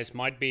NHL ice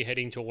might be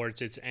heading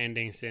towards its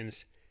ending,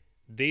 since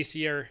this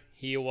year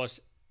he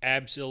was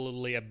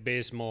absolutely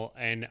abysmal,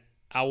 and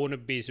I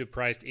wouldn't be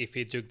surprised if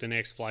he took the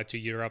next flight to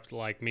Europe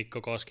like Mikko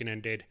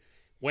Koskinen did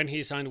when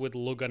he signed with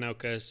Lugano,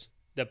 because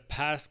the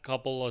past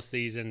couple of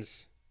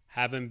seasons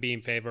haven't been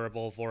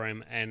favorable for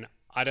him, and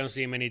I don't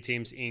see many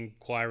teams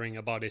inquiring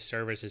about his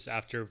services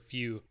after a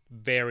few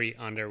very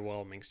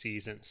underwhelming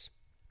seasons.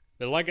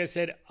 But like I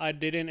said, I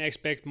didn't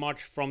expect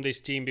much from this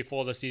team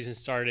before the season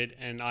started,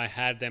 and I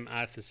had them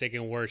as the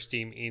second worst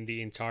team in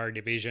the entire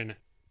division.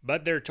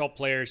 But their top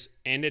players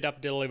ended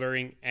up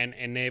delivering and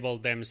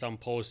enabled them some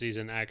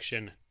postseason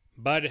action.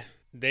 But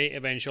they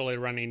eventually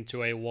ran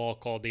into a wall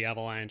called the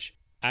Avalanche,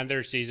 and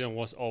their season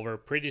was over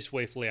pretty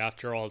swiftly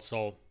after all,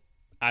 so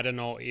I don't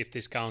know if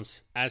this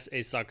counts as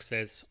a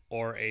success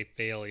or a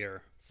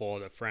failure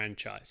for the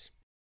franchise.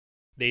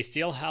 They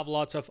still have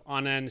lots of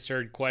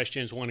unanswered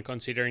questions when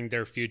considering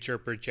their future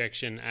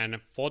projection,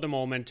 and for the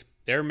moment,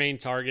 their main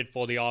target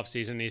for the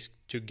offseason is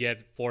to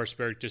get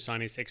Forsberg to sign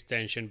his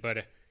extension,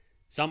 but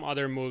some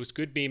other moves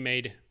could be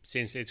made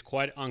since it's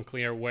quite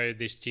unclear where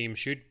this team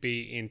should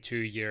be in 2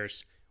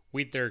 years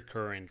with their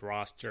current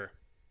roster.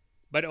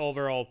 But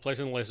overall,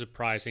 pleasantly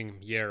surprising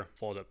year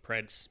for the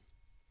Preds.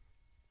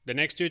 The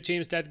next two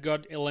teams that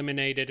got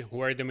eliminated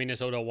were the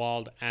Minnesota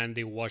Wild and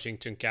the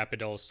Washington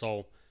Capitals,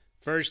 so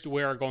first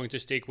we are going to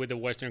stick with the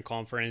Western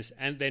Conference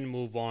and then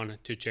move on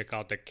to check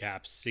out the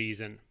Caps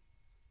season.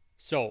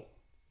 So,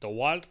 the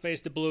Wild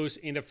faced the Blues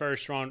in the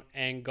first round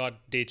and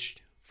got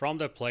ditched from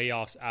the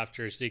playoffs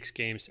after 6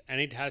 games, and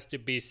it has to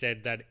be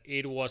said that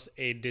it was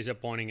a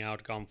disappointing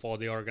outcome for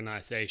the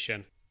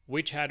organization,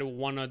 which had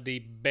one of the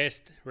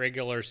best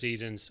regular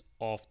seasons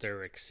of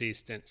their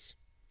existence.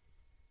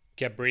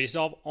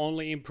 Kaprizov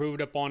only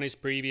improved upon his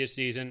previous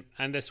season,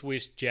 and the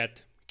Swiss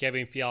Jet,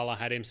 Kevin Fiala,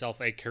 had himself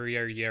a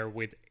career year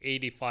with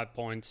 85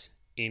 points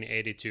in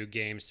 82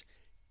 games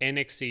and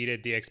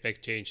exceeded the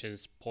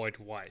expectations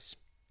point-wise.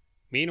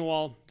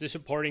 Meanwhile, the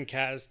supporting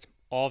cast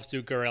of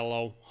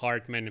Zuccarello,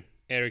 Hartman,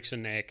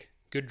 Eriksson Ek,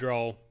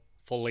 Gaudreau,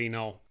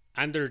 Foligno,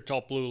 and their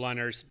top blue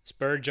liners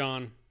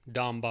Spurgeon,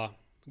 Dumba,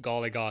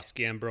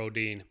 Goligoski, and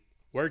Brodin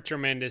were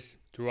tremendous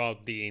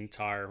throughout the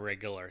entire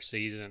regular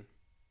season.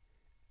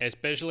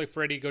 Especially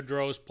Freddie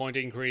Gaudreau's point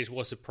increase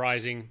was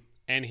surprising,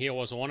 and he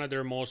was one of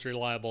their most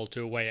reliable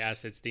two-way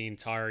assets the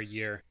entire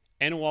year.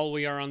 And while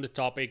we are on the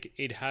topic,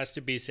 it has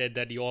to be said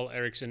that Joel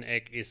Eriksson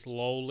Ek is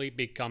slowly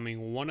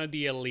becoming one of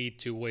the elite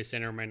two-way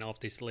centermen of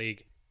this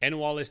league. And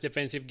while his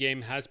defensive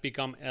game has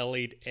become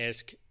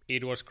elite-esque,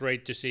 it was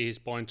great to see his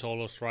point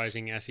totals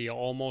rising as he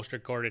almost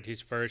recorded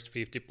his first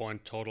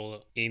 50-point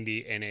total in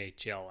the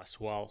NHL as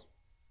well.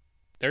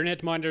 Their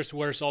netminders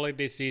were solid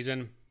this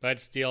season, but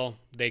still,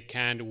 they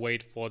can't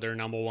wait for their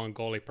number one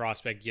goalie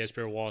prospect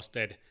Jesper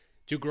Wallstedt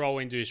to grow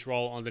into his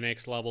role on the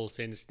next level,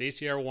 since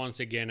this year once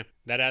again,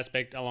 that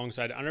aspect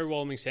alongside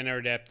underwhelming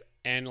center depth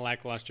and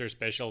lackluster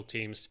special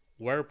teams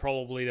were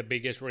probably the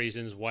biggest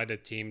reasons why the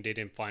team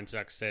didn't find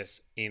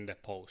success in the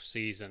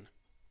postseason.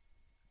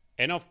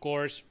 And of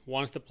course,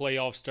 once the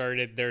playoffs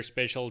started, their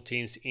special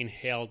teams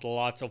inhaled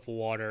lots of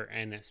water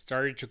and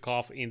started to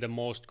cough in the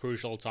most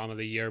crucial time of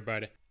the year,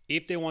 but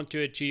if they want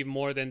to achieve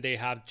more than they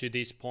have to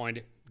this point,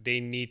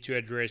 they need to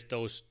address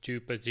those two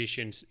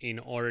positions in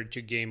order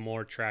to gain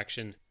more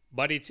traction.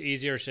 But it's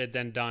easier said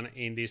than done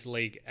in this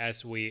league,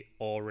 as we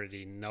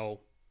already know.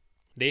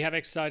 They have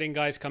exciting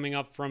guys coming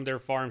up from their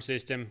farm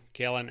system,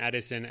 Kalen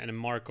Addison and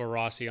Marco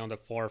Rossi on the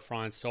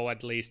forefront, so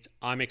at least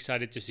I'm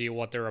excited to see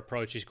what their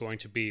approach is going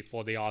to be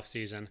for the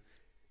offseason.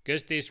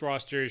 Because this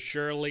roster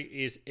surely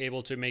is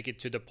able to make it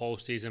to the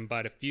postseason,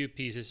 but a few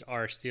pieces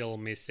are still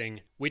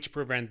missing, which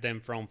prevent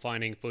them from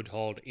finding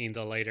foothold in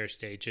the later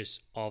stages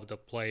of the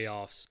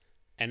playoffs.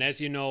 And as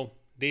you know,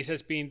 this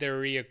has been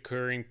their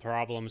reoccurring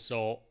problem,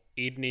 so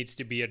it needs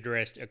to be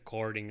addressed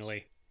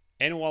accordingly.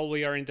 And while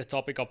we are in the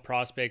topic of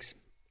prospects,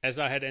 as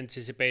I had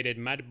anticipated,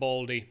 Matt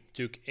Boldy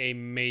took a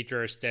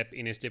major step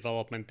in his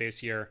development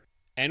this year,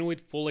 and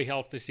with fully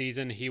healthy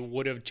season he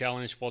would have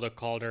challenged for the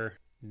Calder,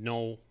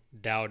 no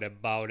doubt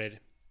about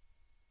it.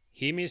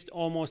 He missed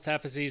almost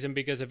half a season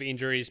because of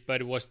injuries,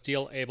 but was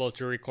still able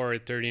to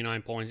record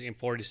 39 points in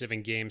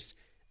 47 games,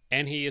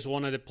 and he is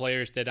one of the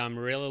players that I'm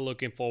really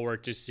looking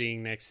forward to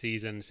seeing next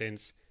season,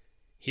 since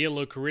he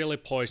looked really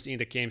poised in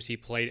the games he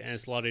played and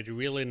slotted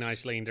really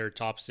nicely in their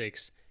top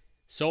 6.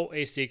 So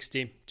a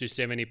 60 to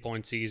 70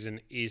 point season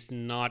is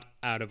not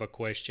out of a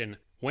question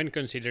when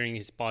considering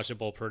his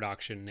possible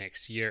production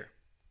next year.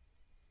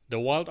 The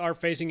Wild are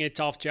facing a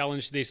tough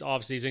challenge this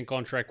offseason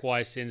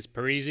contract-wise, since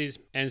Parisis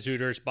and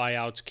Suter's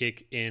buyouts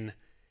kick in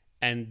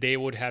and they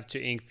would have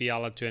to ink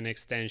Fiala to an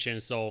extension,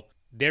 so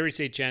there is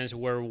a chance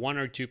where one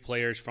or two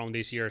players from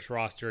this year's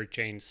roster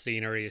change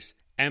sceneries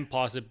and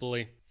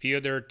possibly few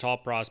of their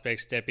top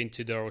prospects step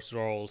into those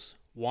roles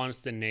once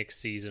the next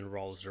season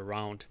rolls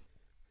around.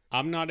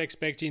 I'm not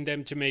expecting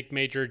them to make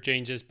major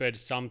changes, but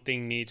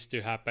something needs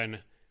to happen.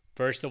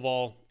 First of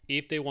all,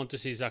 if they want to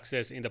see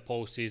success in the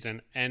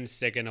postseason, and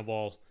second of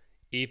all,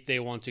 if they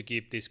want to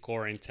keep this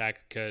core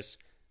intact, because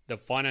the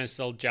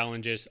financial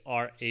challenges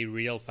are a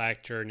real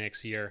factor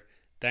next year,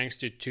 thanks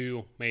to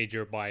two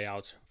major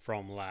buyouts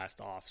from last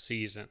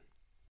off-season.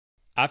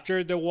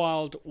 After the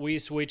Wild, we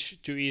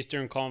switched to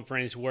Eastern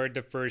Conference, where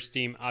the first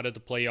team out of the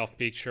playoff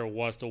picture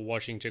was the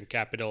Washington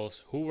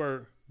Capitals, who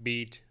were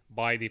beat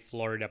by the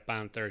Florida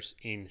Panthers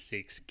in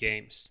 6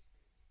 games.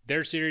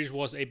 Their series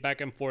was a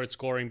back and forth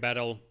scoring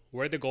battle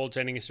where the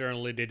goaltending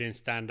certainly didn't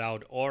stand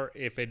out, or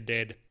if it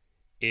did,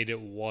 it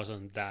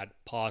wasn't that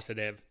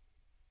positive.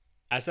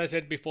 As I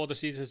said before the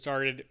season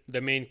started,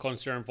 the main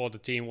concern for the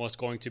team was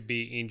going to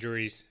be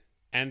injuries,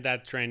 and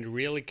that trend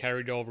really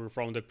carried over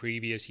from the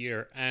previous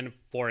year. And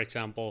for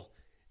example,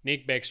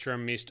 Nick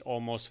Bäckström missed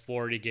almost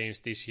 40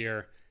 games this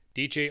year,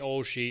 DJ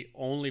Oshie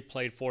only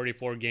played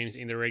 44 games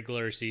in the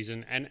regular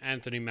season, and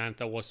Anthony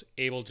Mantha was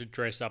able to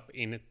dress up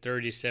in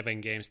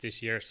 37 games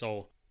this year,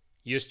 so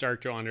you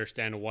start to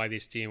understand why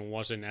this team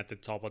wasn't at the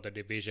top of the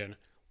division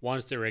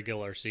once the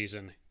regular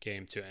season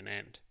came to an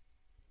end.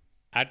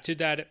 Add to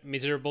that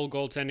miserable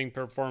goaltending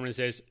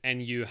performances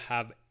and you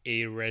have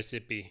a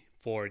recipe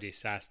for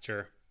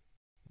disaster.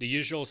 The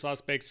usual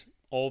suspects,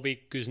 Ovi,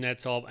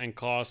 Kuznetsov, and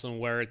Carlson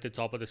were at the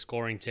top of the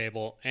scoring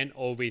table, and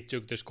Ovi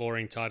took the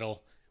scoring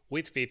title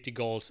with 50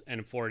 goals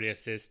and 40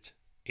 assists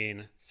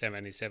in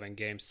 77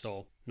 games,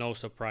 so no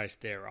surprise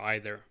there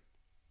either.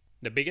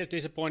 The biggest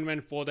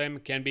disappointment for them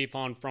can be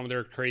found from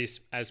their crease,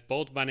 as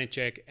both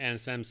Vanecek and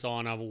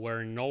Samsonov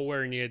were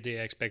nowhere near the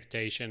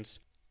expectations.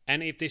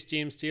 And if this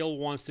team still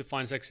wants to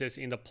find success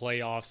in the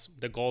playoffs,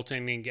 the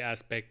goaltending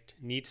aspect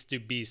needs to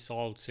be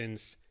solved,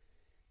 since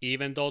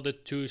even though the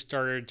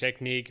two-starter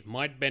technique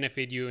might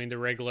benefit you in the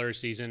regular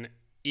season,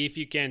 if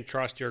you can't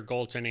trust your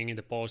goaltending in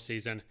the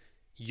postseason,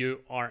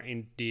 you are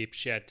in deep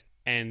shit,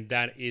 and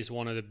that is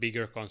one of the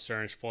bigger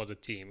concerns for the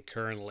team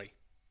currently.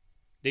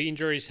 The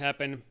injuries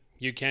happen,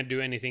 you can't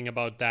do anything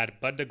about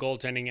that, but the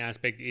goaltending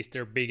aspect is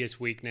their biggest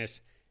weakness,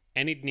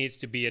 and it needs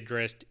to be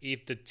addressed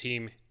if the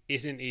team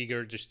isn't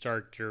eager to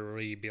start the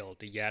rebuild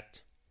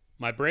yet.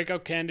 My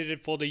breakout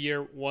candidate for the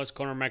year was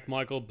Connor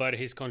McMichael, but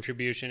his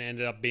contribution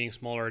ended up being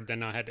smaller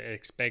than I had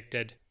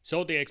expected.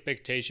 So the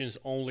expectations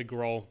only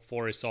grow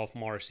for his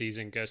sophomore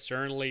season, because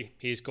certainly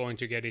he's going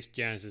to get his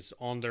chances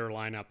on their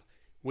lineup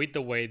with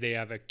the way they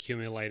have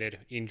accumulated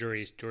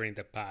injuries during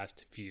the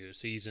past few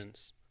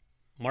seasons.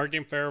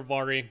 Martin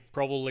Fehervary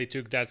probably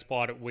took that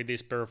spot with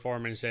his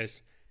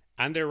performances,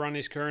 and their run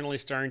is currently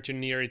starting to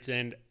near its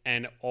end,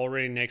 and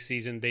already next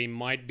season they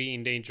might be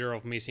in danger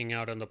of missing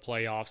out on the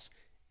playoffs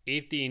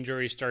if the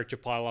injuries start to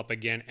pile up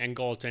again and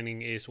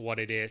goaltending is what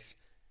it is.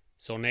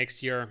 So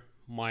next year,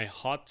 my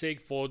hot take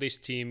for this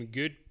team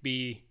could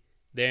be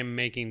them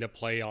making the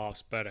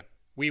playoffs, but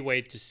we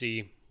wait to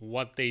see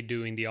what they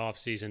do in the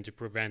offseason to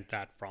prevent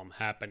that from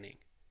happening.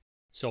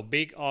 So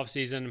big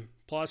offseason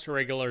plus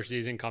regular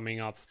season coming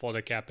up for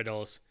the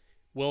Capitals.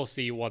 We'll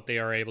see what they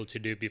are able to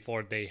do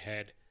before they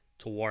head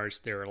towards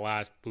their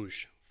last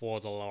push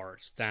for the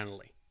Lord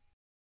Stanley.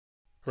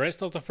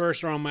 Rest of the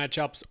first round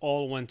matchups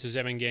all went to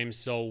 7 games,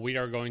 so we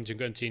are going to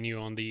continue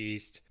on the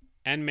East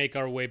and make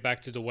our way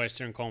back to the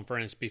Western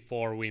Conference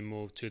before we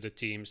move to the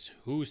teams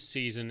whose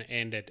season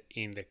ended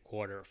in the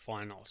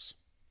quarterfinals.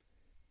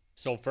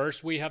 So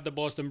first we have the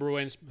Boston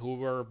Bruins, who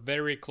were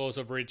very close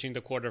of reaching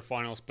the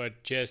quarterfinals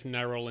but just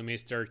narrowly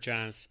missed their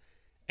chance.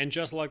 And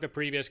just like the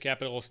previous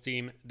Capitals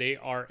team, they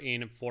are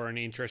in for an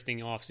interesting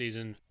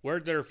offseason where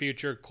their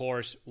future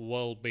course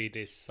will be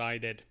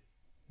decided.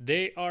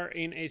 They are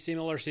in a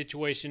similar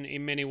situation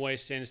in many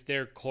ways since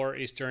their core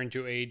is starting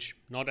to age,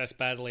 not as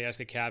badly as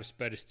the Caps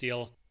but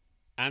still,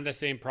 and the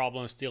same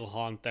problems still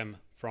haunt them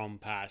from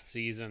past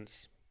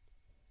seasons.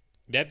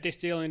 Depth is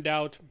still in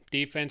doubt,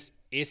 defense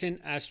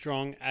isn't as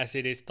strong as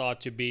it is thought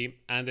to be,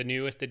 and the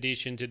newest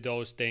addition to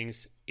those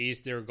things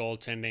is their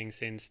goaltending,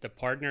 since the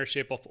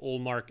partnership of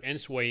Ullmark and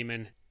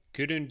Swayman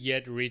couldn't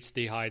yet reach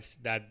the heights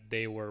that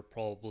they were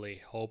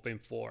probably hoping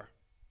for.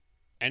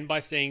 And by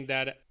saying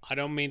that, I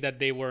don't mean that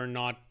they were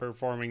not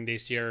performing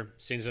this year,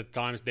 since at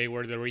times they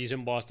were the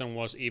reason Boston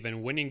was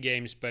even winning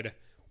games, but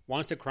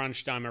once the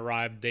crunch time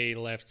arrived, they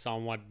left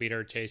somewhat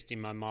bitter taste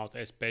in my mouth,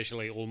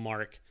 especially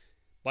Ullmark.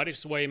 But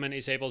if Swayman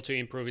is able to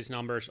improve his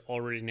numbers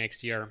already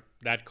next year,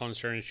 that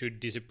concern should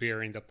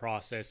disappear in the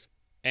process,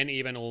 and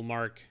even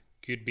Ullmark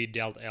could be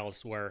dealt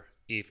elsewhere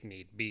if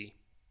need be.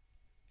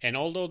 And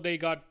although they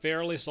got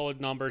fairly solid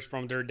numbers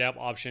from their depth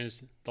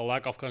options, the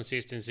lack of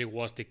consistency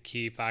was the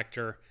key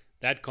factor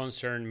that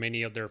concerned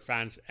many of their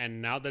fans,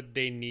 and now that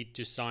they need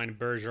to sign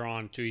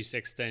Bergeron to his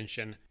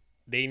extension,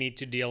 they need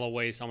to deal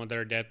away some of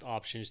their depth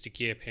options to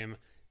keep him.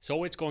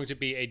 So it's going to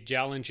be a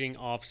challenging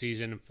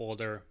offseason for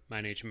their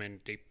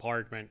management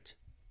department.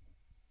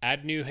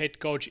 Add new head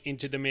coach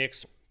into the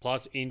mix,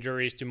 plus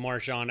injuries to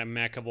Marchand and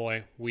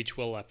McAvoy, which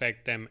will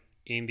affect them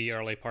in the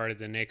early part of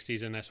the next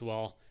season as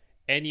well,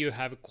 and you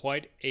have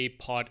quite a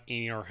pot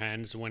in your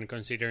hands when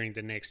considering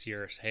the next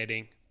year's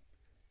heading.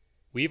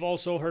 We've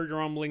also heard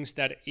rumblings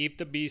that if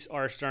the Bees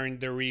are starting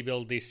the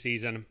rebuild this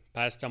season,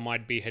 Pasta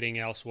might be heading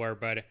elsewhere,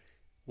 but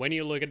when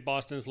you look at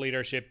Boston's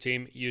leadership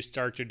team, you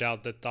start to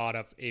doubt the thought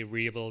of a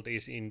rebuild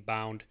is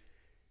inbound,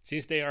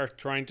 since they are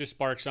trying to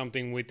spark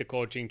something with the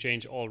coaching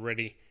change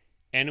already,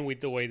 and with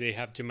the way they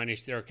have to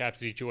manage their cap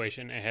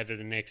situation ahead of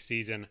the next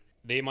season,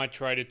 they might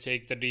try to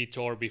take the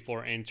detour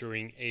before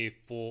entering a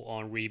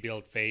full-on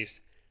rebuild phase,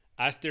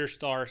 as their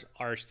stars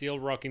are still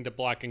rocking the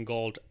black and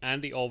gold,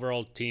 and the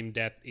overall team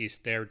depth is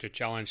there to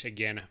challenge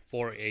again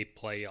for a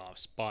playoff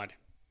spot.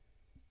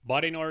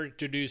 But in order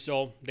to do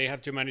so, they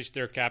have to manage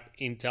their cap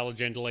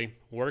intelligently,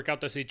 work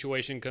out the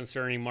situation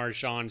concerning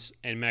Marchand's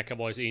and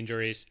McAvoy's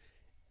injuries,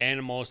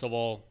 and most of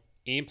all,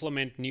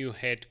 implement new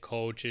head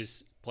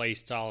coach's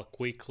playstyle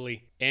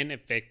quickly and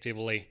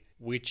effectively,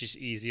 which is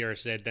easier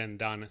said than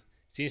done,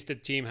 since the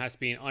team has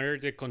been under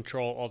the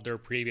control of their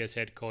previous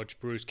head coach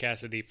Bruce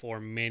Cassidy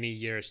for many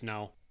years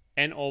now.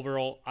 And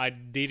overall, I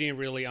didn't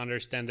really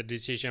understand the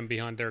decision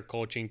behind their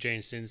coaching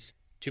change, since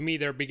to me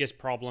their biggest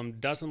problem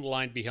doesn't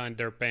lie behind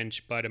their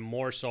bench, but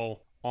more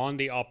so on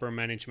the upper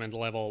management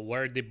level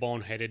where the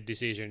boneheaded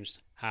decisions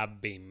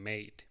have been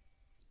made.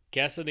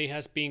 Cassidy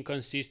has been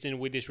consistent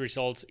with his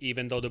results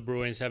even though the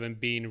Bruins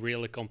haven't been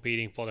really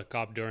competing for the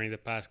cup during the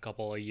past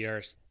couple of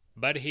years,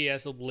 but he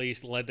has at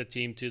least led the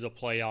team to the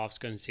playoffs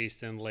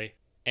consistently.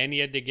 And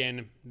yet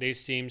again, this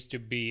seems to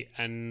be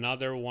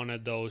another one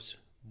of those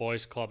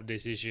boys club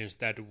decisions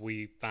that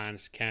we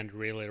fans can't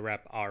really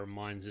wrap our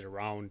minds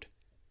around.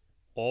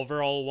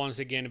 Overall, once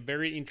again,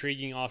 very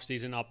intriguing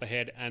offseason up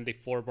ahead, and the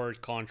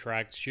forward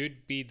contract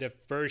should be the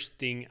first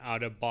thing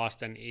out of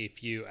Boston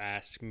if you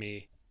ask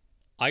me.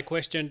 I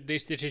questioned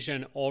this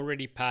decision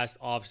already past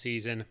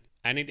offseason,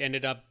 and it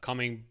ended up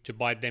coming to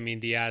bite them in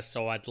the ass,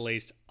 so at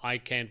least I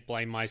can't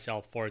blame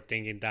myself for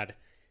thinking that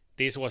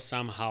this was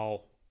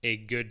somehow a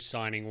good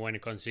signing when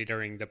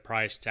considering the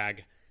price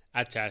tag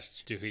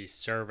attached to his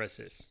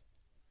services.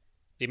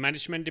 The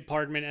management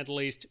department at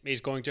least is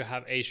going to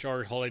have a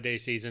short holiday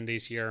season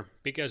this year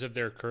because of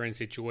their current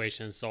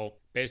situation, so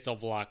best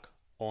of luck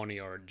on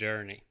your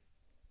journey.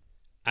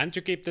 And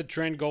to keep the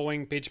trend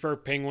going, Pittsburgh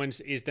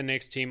Penguins is the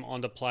next team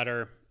on the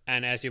platter,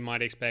 and as you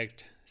might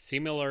expect,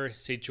 similar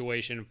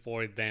situation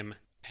for them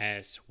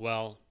as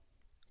well.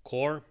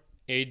 Core,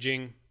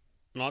 aging,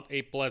 not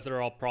a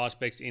plethora of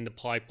prospects in the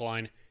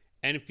pipeline,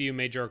 and few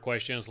major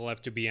questions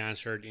left to be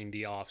answered in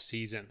the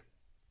off-season.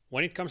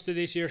 When it comes to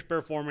this year's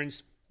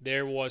performance,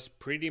 there was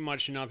pretty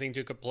much nothing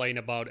to complain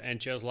about, and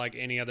just like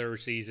any other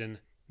season,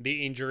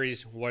 the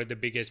injuries were the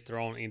biggest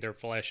thorn in their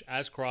flesh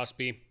as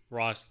Crosby,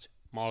 Rust,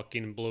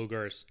 Malkin,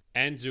 Bluegers,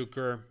 and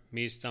Zucker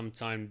missed some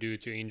time due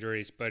to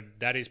injuries, but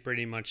that is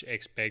pretty much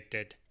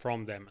expected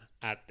from them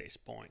at this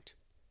point.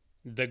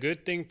 The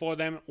good thing for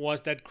them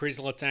was that Chris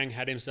Letang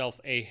had himself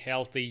a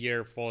healthy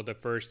year for the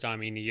first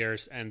time in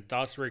years and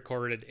thus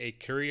recorded a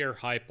career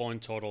high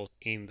point total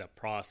in the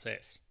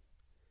process.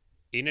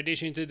 In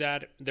addition to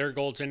that, their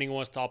goaltending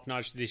was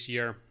top-notch this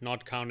year,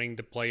 not counting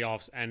the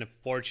playoffs, and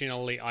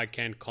fortunately I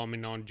can't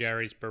comment on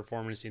Jarry's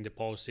performance in the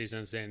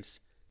postseason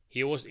since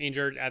he was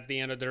injured at the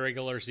end of the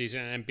regular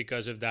season and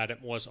because of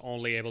that was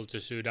only able to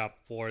suit up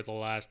for the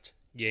last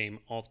game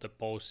of the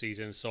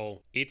postseason,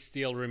 so it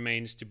still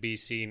remains to be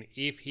seen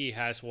if he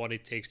has what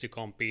it takes to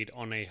compete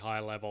on a high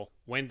level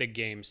when the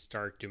games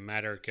start to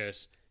matter,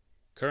 because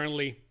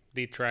currently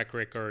the track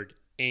record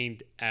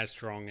ain't as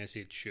strong as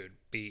it should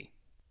be.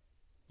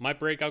 My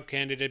breakout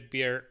candidate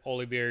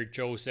Pierre-Olivier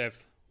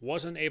Joseph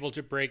wasn't able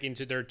to break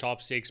into their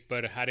top 6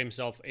 but had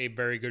himself a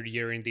very good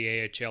year in the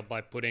AHL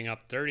by putting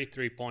up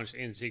 33 points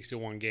in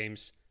 61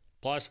 games,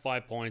 plus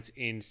 5 points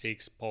in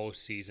 6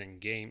 postseason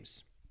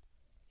games.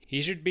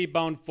 He should be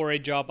bound for a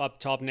job up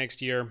top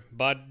next year,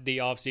 but the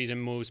offseason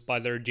moves by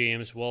their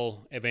GMs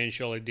will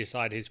eventually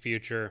decide his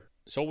future,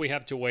 so we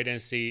have to wait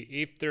and see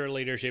if their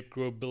leadership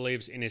group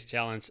believes in his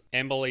talents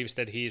and believes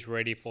that he is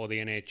ready for the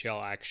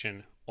NHL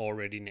action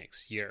already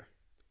next year.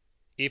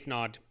 If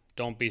not,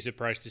 don't be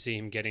surprised to see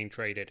him getting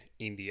traded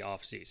in the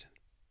offseason.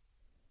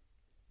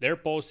 Their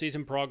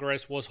postseason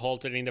progress was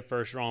halted in the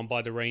first round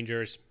by the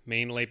Rangers,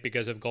 mainly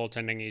because of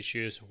goaltending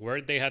issues, where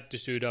they had to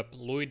suit up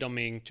Louis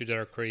Domingue to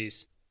their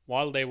crease,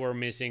 while they were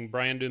missing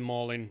Brian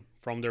Dumoulin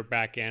from their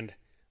back end,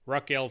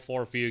 Raquel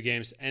for a few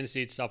games, and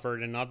Sid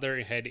suffered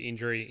another head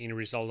injury in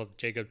result of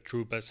Jacob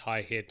Trouba's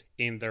high hit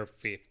in their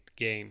 5th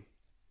game.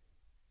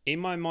 In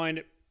my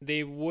mind,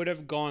 they would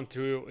have gone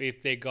through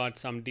if they got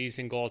some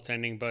decent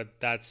goaltending, but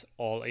that's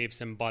all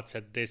ifs and buts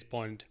at this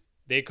point.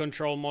 They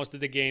control most of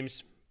the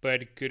games,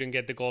 but couldn't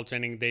get the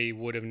goaltending they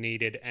would have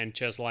needed, and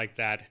just like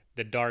that,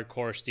 the dark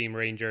horse team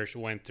Rangers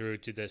went through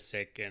to the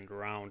second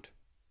round.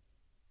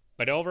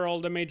 But overall,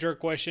 the major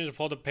questions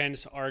for the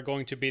Pens are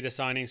going to be the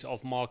signings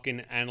of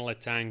Malkin and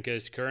Letang,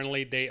 because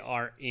currently they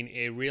are in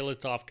a really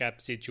tough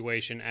cap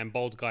situation and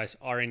both guys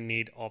are in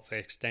need of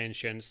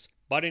extensions.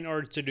 But in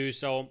order to do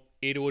so,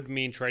 it would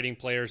mean trading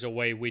players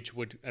away, which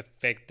would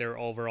affect their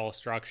overall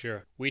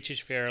structure, which is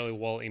fairly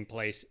well in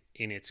place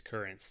in its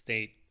current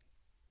state.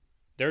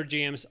 Their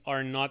GMs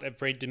are not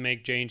afraid to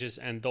make changes,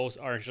 and those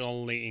are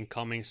certainly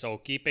incoming, so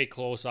keep a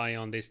close eye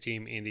on this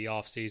team in the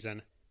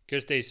offseason,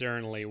 because they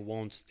certainly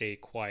won't stay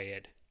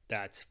quiet,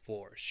 that's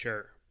for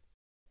sure.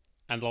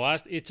 And the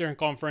last Eastern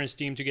Conference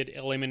team to get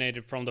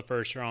eliminated from the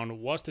first round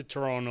was the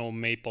Toronto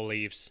Maple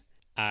Leafs,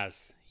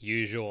 as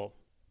usual.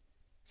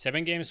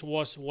 7 games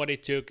was what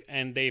it took,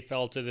 and they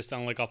fell to the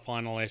Stanley Cup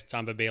finalist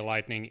Tampa Bay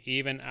Lightning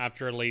even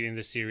after leading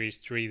the series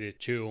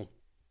 3-2.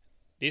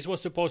 This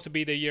was supposed to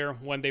be the year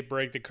when they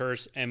break the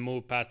curse and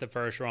move past the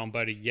first round,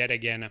 but yet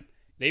again,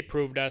 they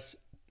proved us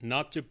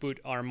not to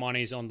put our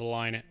monies on the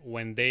line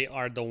when they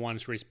are the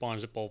ones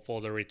responsible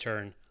for the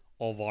return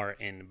of our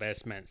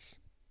investments.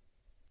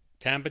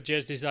 Tampa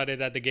just decided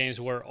that the games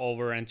were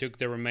over and took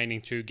the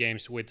remaining 2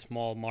 games with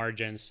small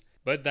margins,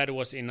 but that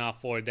was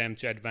enough for them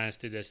to advance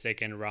to the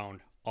second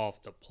round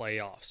of the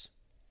playoffs.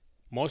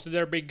 Most of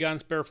their big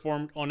guns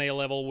performed on a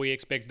level we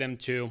expect them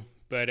to,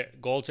 but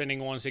goaltending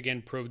once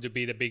again proved to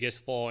be the biggest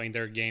flaw in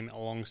their game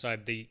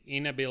alongside the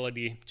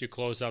inability to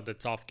close out the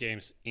tough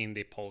games in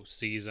the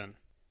postseason.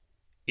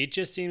 It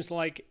just seems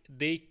like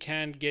they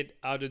can't get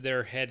out of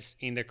their heads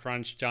in the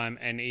crunch time,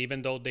 and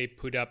even though they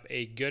put up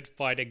a good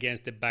fight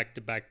against the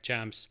back-to-back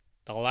champs,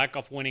 the lack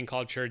of winning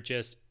culture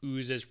just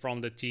oozes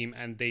from the team,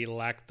 and they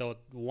lack the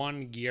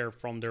one gear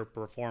from their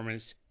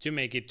performance to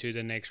make it to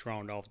the next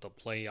round of the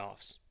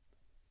playoffs.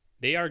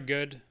 They are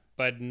good,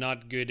 but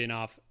not good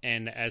enough,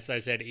 and as I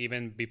said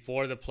even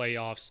before the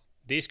playoffs,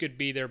 this could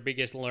be their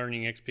biggest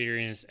learning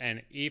experience,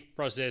 and if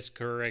processed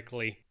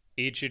correctly,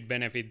 it should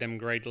benefit them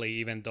greatly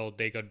even though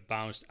they got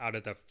bounced out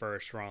of the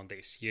first round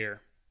this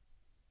year.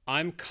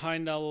 I'm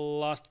kinda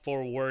lost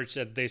for words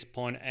at this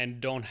point and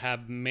don't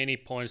have many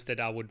points that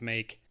I would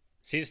make,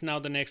 since now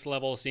the next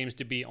level seems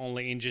to be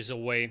only inches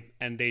away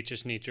and they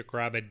just need to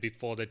grab it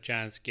before the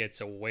chance gets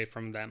away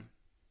from them.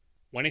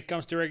 When it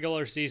comes to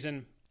regular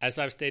season, as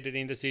I've stated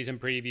in the season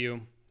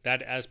preview,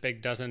 that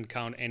aspect doesn't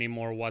count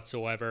anymore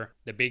whatsoever.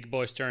 The big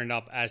boys turned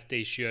up as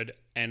they should,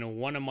 and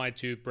one of my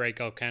 2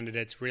 breakout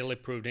candidates really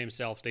proved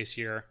himself this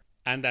year,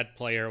 and that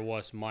player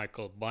was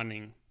Michael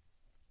Bunting.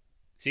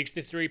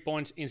 63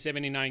 points in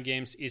 79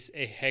 games is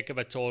a heck of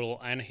a total,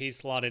 and he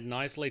slotted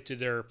nicely to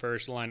their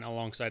first line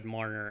alongside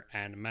Marner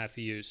and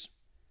Matthews.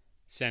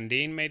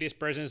 Sandin made his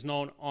presence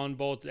known on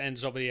both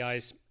ends of the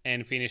ice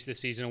and finished the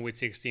season with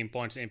 16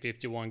 points in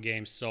 51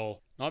 games, so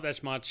not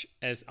as much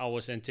as I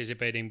was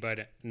anticipating,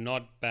 but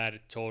not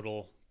bad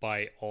total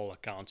by all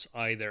accounts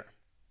either.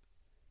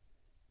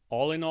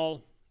 All in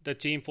all, the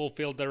team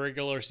fulfilled the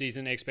regular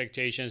season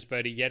expectations,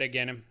 but yet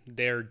again,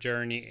 their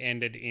journey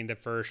ended in the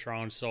first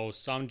round, so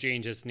some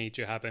changes need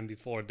to happen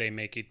before they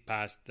make it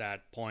past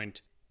that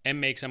point and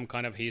make some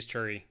kind of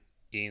history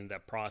in the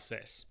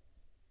process.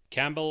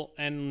 Campbell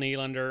and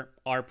Nylander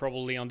are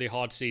probably on the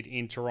hot seat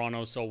in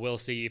Toronto, so we'll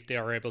see if they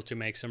are able to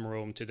make some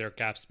room to their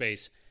cap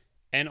space.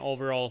 And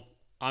overall,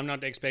 I'm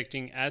not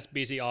expecting as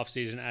busy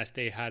offseason as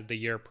they had the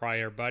year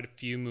prior, but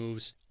few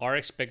moves are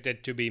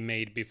expected to be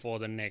made before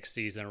the next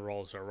season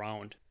rolls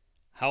around.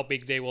 How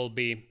big they will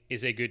be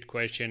is a good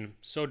question,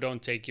 so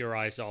don't take your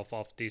eyes off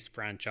of this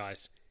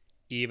franchise,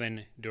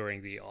 even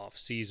during the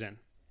offseason.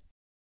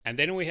 And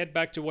then we head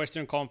back to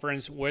Western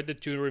Conference, where the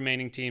two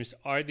remaining teams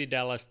are the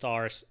Dallas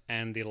Stars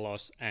and the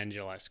Los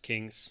Angeles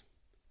Kings.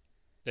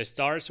 The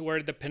Stars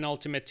were the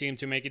penultimate team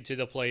to make it to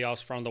the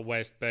playoffs from the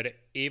West, but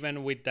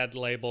even with that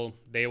label,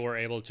 they were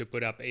able to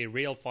put up a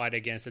real fight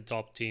against the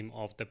top team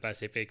of the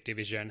Pacific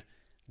Division,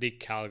 the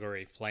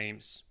Calgary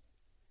Flames.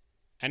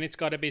 And it's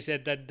gotta be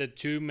said that the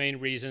two main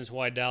reasons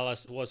why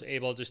Dallas was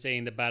able to stay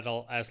in the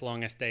battle as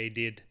long as they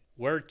did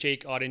were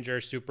Jake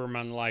Ottinger's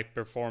Superman-like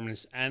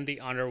performance and the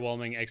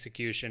underwhelming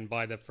execution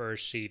by the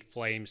first-seed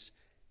Flames.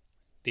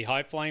 The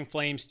high-flying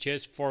Flames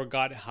just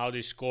forgot how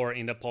to score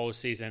in the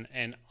postseason,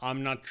 and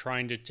I'm not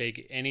trying to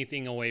take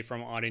anything away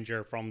from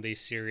Ottinger from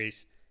this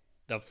series.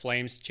 The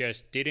Flames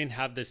just didn't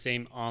have the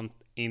same oomph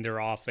in their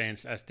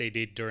offense as they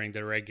did during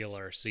the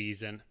regular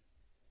season.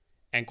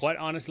 And quite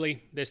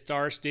honestly, the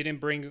Stars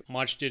didn't bring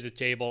much to the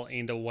table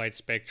in the wide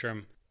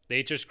spectrum.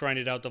 They just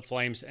grinded out the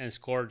Flames and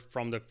scored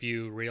from the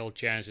few real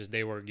chances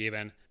they were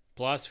given,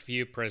 plus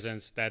few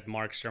presents that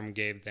Markstrom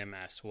gave them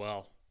as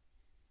well.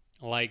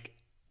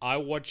 I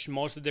watched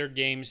most of their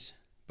games,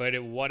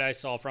 but what I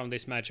saw from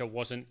this matchup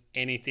wasn't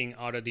anything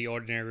out of the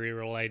ordinary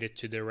related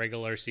to the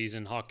regular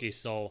season hockey,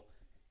 so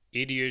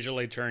it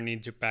usually turned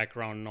into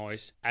background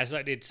noise as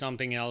I did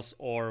something else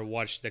or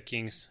watched the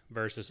Kings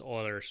vs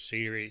Oilers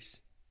series.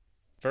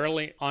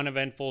 Fairly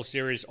uneventful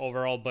series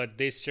overall, but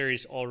this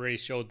series already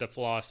showed the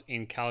flaws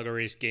in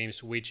Calgary's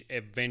games, which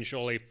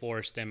eventually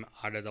forced them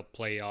out of the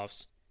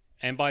playoffs.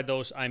 And by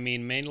those I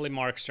mean mainly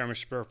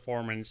Markstrom's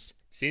performance,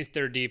 since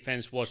their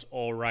defense was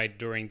alright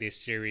during this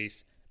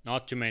series,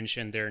 not to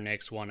mention their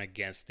next one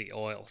against the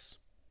Oils.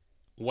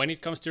 When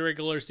it comes to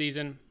regular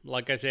season,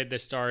 like I said, the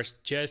Stars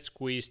just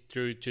squeezed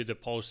through to the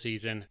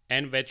postseason,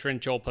 and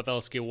veteran Joe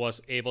Pavelski was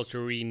able to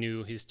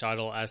renew his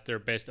title as their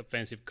best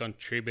offensive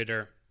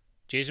contributor.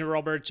 Jason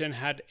Robertson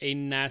had a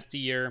nasty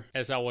year,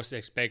 as I was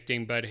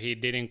expecting, but he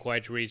didn't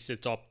quite reach the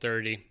top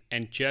 30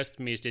 and just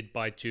missed it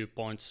by 2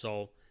 points,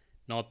 so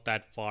not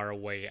that far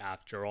away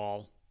after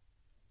all.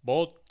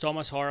 Both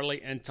Thomas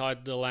Harley and Ty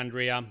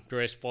Dellandrea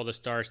dressed for the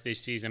Stars this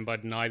season,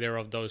 but neither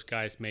of those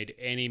guys made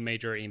any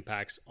major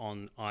impacts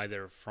on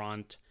either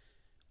front.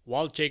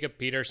 While Jacob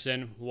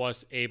Peterson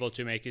was able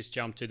to make his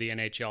jump to the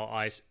NHL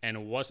ice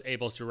and was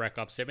able to rack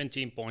up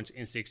 17 points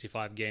in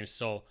 65 games,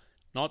 so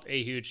not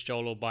a huge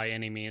total by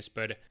any means,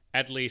 but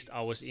at least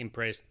I was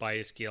impressed by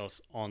his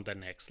skills on the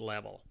next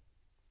level.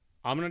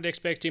 I'm not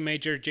expecting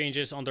major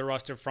changes on the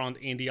roster front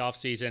in the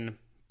offseason,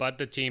 but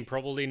the team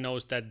probably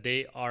knows that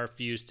they are a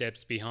few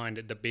steps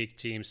behind the big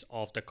teams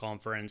of the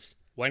conference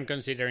when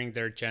considering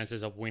their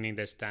chances of winning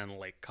the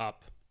Stanley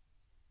Cup.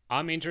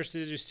 I'm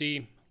interested to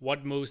see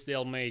what moves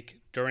they'll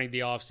make during the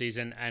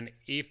offseason and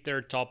if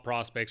their top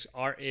prospects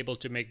are able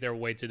to make their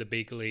way to the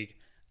big league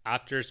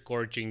after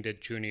scorching the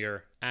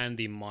junior and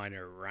the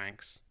minor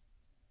ranks.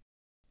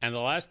 And the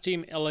last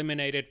team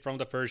eliminated from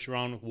the first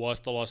round was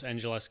the Los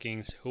Angeles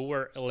Kings, who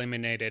were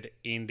eliminated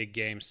in the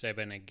Game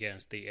 7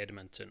 against the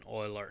Edmonton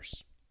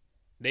Oilers.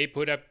 They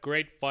put up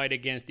great fight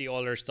against the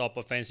Oilers' top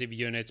offensive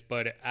units,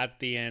 but at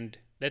the end,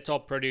 the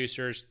top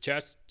producers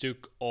just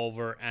took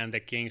over and the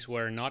Kings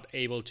were not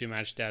able to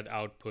match that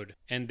output,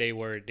 and they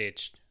were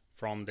ditched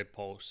from the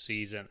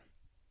postseason.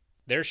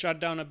 Their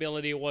shutdown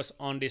ability was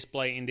on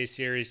display in this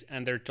series,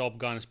 and their top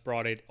guns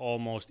brought it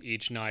almost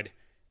each night.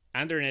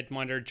 And their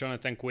netminder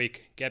Jonathan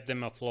Quick kept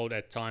them afloat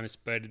at times,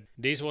 but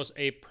this was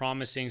a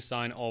promising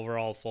sign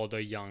overall for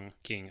the young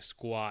Kings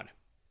squad.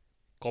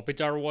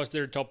 Kopitar was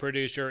their top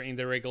producer in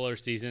the regular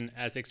season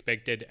as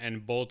expected,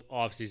 and both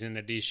offseason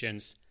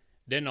additions,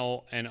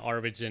 Deno and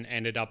Arvidsson,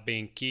 ended up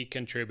being key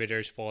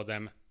contributors for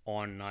them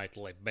on a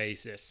nightly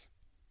basis.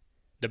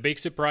 The big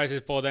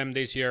surprises for them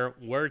this year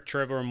were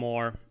Trevor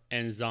Moore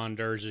and Zahn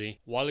Durzi,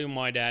 while you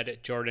might add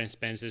Jordan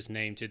Spence's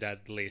name to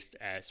that list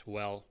as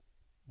well.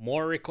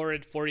 Moore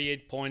recorded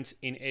 48 points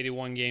in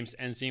 81 games,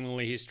 and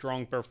seemingly his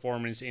strong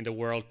performance in the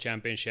World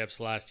Championships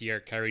last year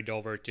carried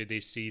over to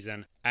this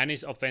season, and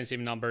his offensive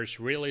numbers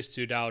really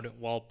stood out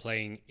while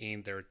playing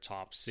in their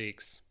top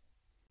six.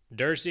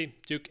 Dorsey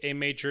took a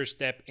major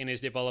step in his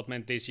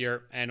development this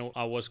year, and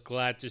I was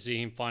glad to see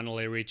him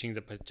finally reaching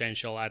the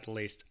potential at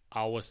least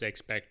I was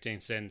expecting,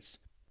 since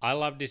I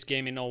loved this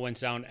game in Owen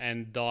Sound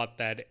and thought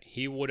that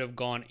he would have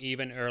gone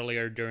even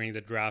earlier during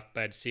the draft,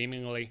 but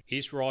seemingly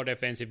his raw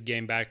defensive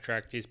game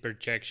backtracked his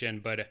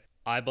projection, but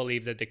I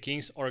believe that the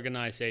Kings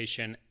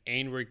organization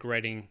ain't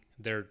regretting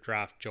their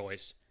draft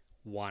choice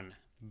one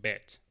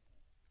bit.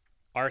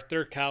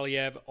 Arthur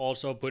Kaliev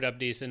also put up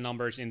decent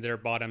numbers in their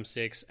bottom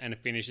six and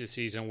finished the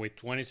season with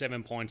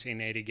 27 points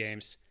in 80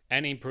 games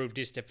and improved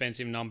his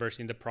defensive numbers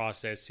in the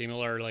process,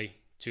 similarly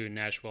to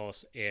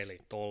Nashville's Eeli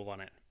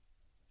Tolvanen.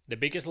 The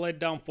biggest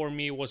letdown for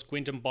me was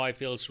Quinton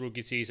Byfield's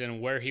rookie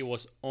season, where he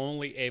was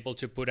only able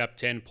to put up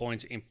 10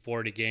 points in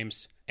 40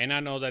 games, and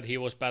I know that he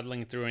was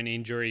battling through an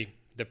injury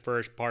the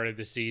first part of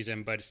the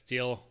season, but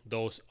still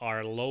those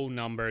are low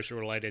numbers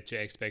related to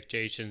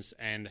expectations,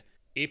 and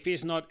if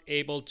he's not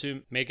able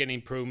to make an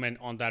improvement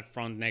on that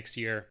front next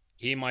year,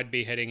 he might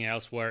be heading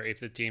elsewhere if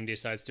the team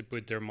decides to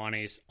put their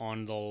monies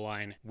on the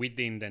line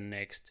within the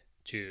next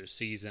 2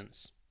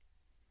 seasons.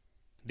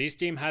 This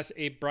team has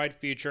a bright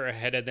future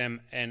ahead of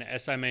them, and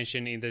as I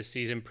mentioned in the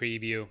season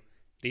preview,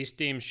 this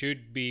team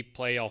should be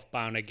playoff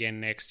bound again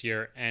next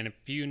year, and a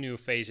few new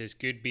faces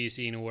could be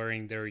seen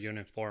wearing their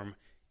uniform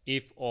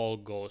if all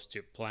goes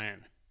to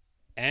plan.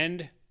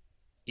 And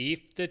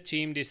if the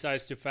team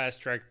decides to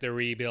fast track the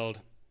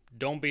rebuild,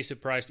 don't be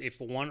surprised if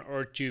 1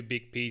 or 2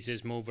 big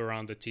pieces move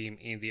around the team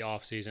in the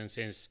offseason,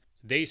 since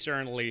they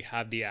certainly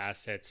have the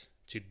assets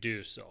to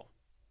do so.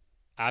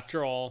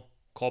 After all,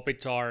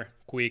 Kopitar,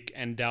 Quick,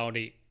 and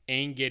Doughty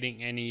ain't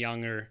getting any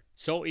younger,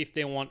 so if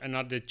they want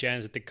another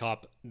chance at the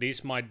cup,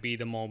 this might be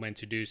the moment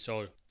to do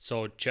so,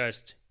 so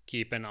just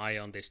keep an eye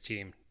on this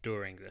team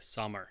during the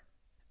summer.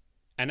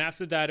 And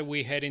after that,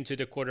 we head into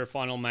the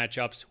quarterfinal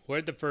matchups,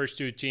 where the first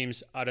 2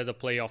 teams out of the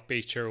playoff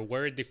picture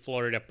were the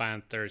Florida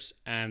Panthers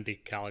and the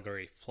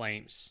Calgary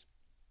Flames.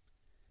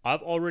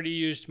 I've already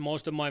used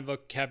most of my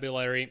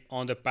vocabulary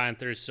on the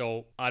Panthers,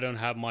 so I don't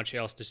have much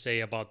else to say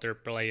about their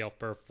playoff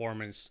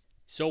performance,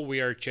 so we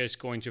are just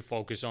going to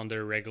focus on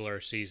their regular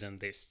season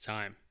this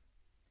time.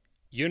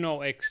 You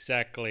know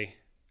exactly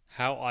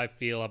how I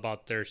feel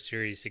about their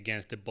series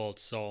against the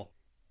Bolts, so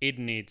it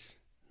needs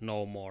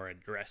no more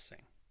addressing.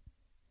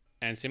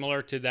 And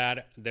similar to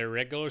that, their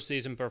regular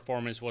season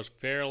performance was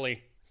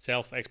fairly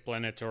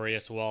self-explanatory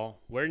as well,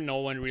 where no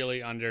one really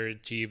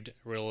underachieved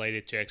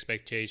related to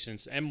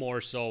expectations, and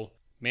more so,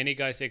 many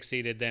guys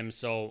exceeded them,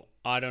 so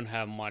I don't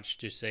have much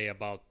to say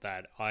about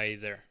that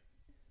either.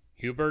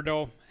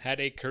 Huberdeau had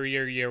a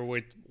career year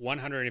with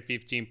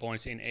 115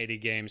 points in 80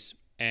 games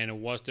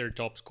and was their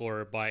top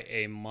scorer by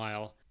a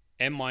mile.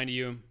 And mind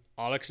you,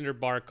 Alexander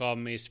Barkov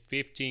missed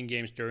 15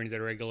 games during the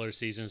regular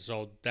season,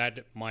 so that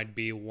might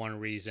be one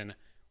reason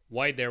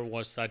why there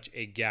was such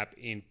a gap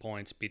in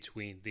points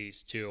between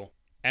these two.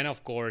 And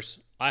of course,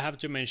 I have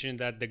to mention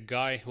that the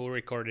guy who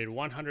recorded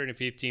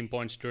 115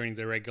 points during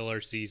the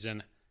regular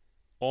season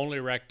only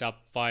racked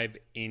up 5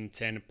 in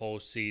 10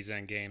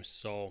 postseason games,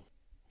 so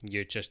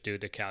you just do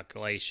the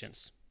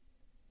calculations.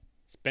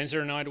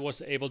 Spencer Knight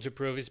was able to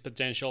prove his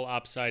potential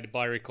upside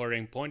by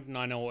recording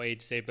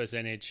 .908 save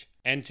percentage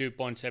and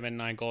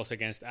 2.79 goals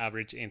against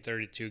average in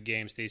 32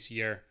 games this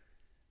year.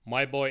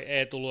 My boy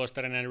Eetu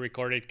Luostarinen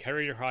recorded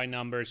career-high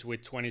numbers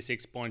with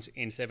 26 points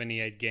in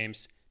 78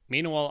 games.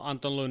 Meanwhile,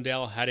 Anton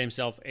Lundell had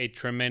himself a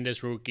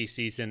tremendous rookie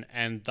season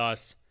and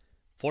thus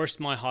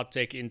forced my hot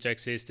take into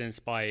existence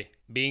by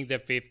being the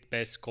 5th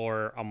best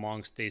scorer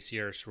amongst this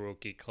year's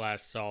rookie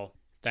class, so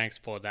thanks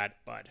for that,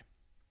 bud.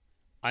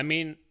 I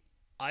mean,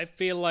 I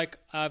feel like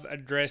I've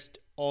addressed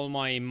all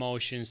my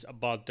emotions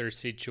about their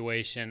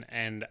situation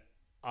and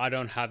I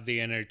don't have the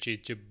energy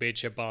to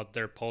bitch about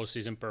their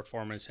postseason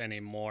performance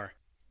anymore.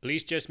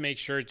 Please just make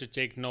sure to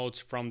take notes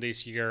from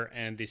this year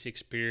and this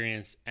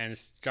experience and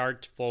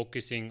start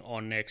focusing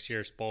on next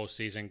year's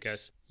postseason,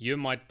 because you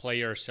might play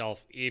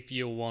yourself if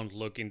you won't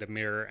look in the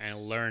mirror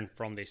and learn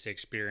from this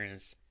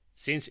experience,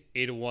 since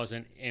it was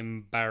an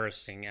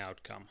embarrassing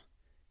outcome.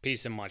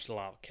 Peace and much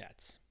love,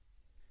 cats.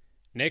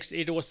 Next,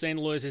 it was St.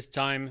 Louis's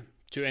time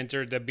to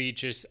enter the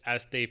beaches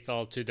as they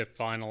fell to the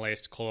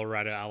finalist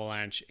Colorado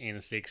Avalanche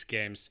in 6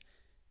 games.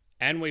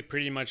 And we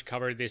pretty much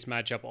covered this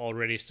matchup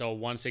already, so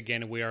once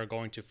again we are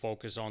going to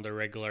focus on the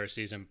regular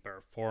season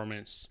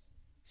performance.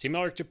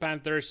 Similar to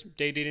Panthers,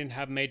 they didn't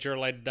have major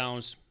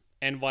letdowns,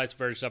 and vice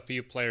versa,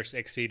 few players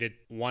exceeded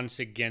once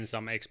again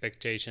some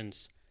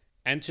expectations.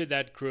 And to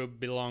that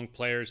group belong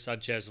players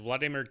such as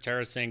Vladimir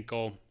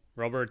Tarasenko,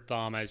 Robert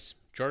Thomas,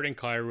 Jordan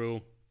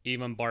Kyrou,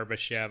 Ivan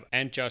Barbashev,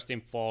 and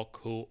Justin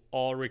Falk, who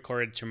all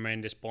recorded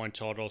tremendous point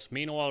totals.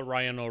 Meanwhile,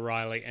 Ryan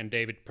O'Reilly and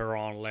David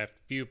Perron left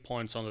few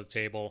points on the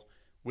table,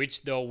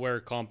 which though were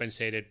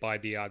compensated by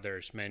the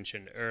others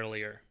mentioned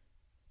earlier.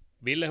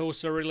 Ville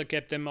Husso really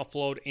kept them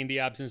afloat in the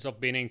absence of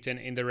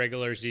Binnington in the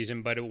regular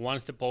season, but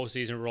once the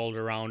postseason rolled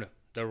around,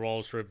 the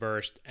roles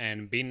reversed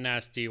and Bin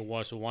Nasty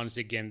was once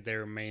again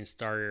their main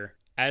starter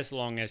as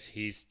long as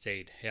he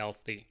stayed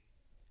healthy.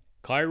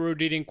 Kyrou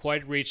didn't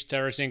quite reach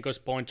Tarasenko's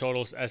point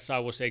totals as I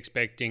was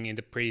expecting in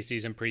the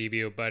preseason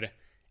preview, but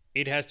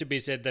it has to be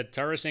said that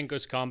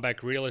Tarasenko's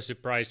comeback really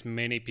surprised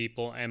many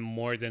people, and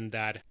more than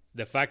that,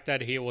 the fact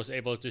that he was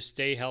able to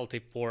stay healthy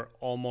for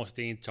almost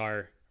the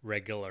entire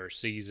regular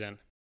season.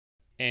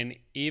 And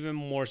even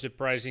more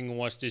surprising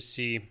was to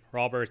see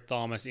Robert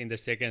Thomas in the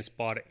second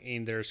spot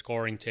in their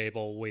scoring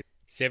table with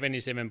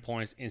 77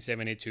 points in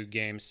 72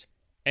 games.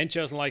 And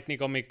just like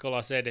Niko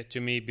Mikkola said to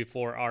me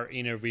before our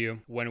interview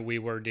when we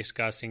were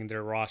discussing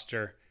their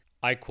roster,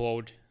 I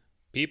quote,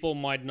 "People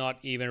might not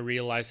even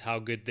realize how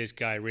good this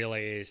guy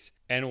really is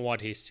and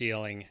what his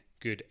ceiling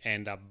could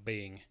end up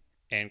being,"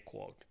 end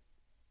quote.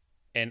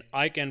 And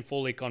I can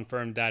fully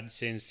confirm that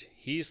since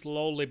he's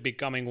slowly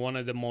becoming one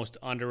of the most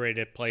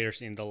underrated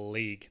players in the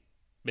league.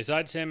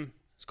 Besides him,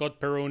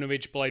 Scott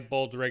Perunovic played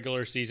both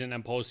regular season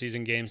and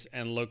postseason games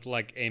and looked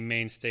like a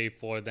mainstay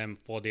for them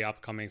for the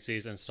upcoming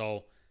season,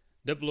 so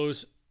the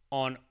Blues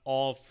on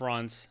all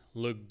fronts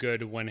look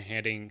good when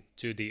heading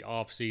to the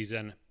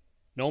offseason.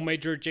 No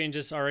major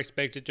changes are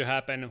expected to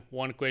happen.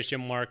 One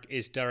question mark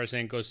is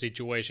Tarasenko's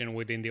situation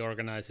within the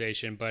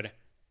organization, but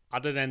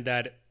other than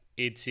that,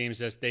 it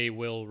seems as they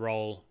will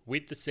roll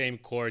with the same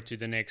core to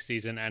the next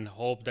season and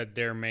hope that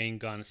their main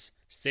guns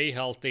stay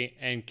healthy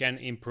and can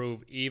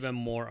improve even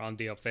more on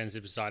the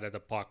offensive side of the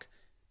puck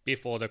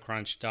before the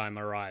crunch time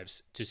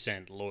arrives to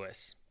St.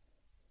 Louis.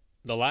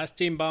 The last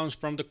team bounce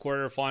from the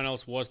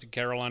quarterfinals was the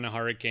Carolina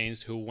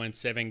Hurricanes, who went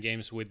 7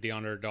 games with the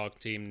underdog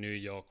team New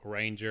York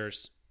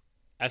Rangers.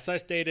 As I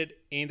stated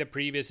in the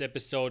previous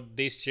episode,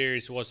 this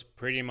series was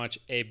pretty much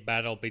a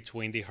battle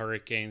between the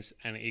Hurricanes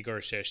and Igor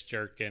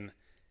Shesterkin,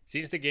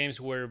 since the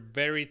games were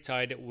very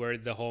tight where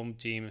the home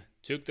team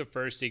took the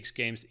first 6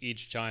 games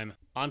each time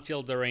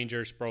until the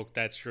Rangers broke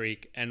that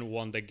streak and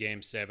won the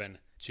game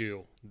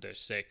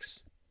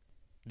 7-6.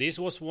 This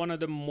was one of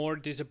the more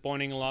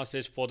disappointing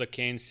losses for the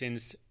Canes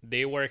since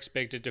they were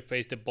expected to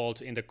face the Bolts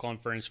in the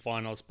conference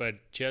finals,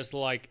 but just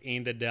like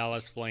in the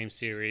Dallas Flames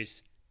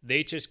series,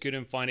 they just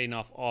couldn't find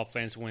enough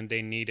offense when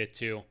they needed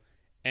to,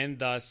 and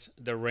thus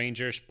the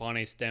Rangers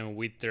punished them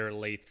with their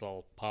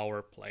lethal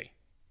power play.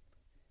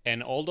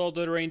 And although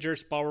the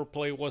Rangers' power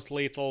play was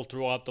lethal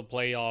throughout the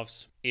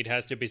playoffs, it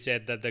has to be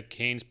said that the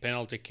Canes'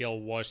 penalty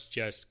kill was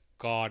just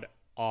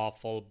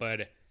god-awful,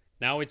 but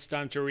now it's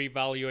time to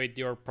reevaluate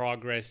your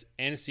progress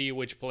and see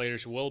which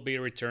players will be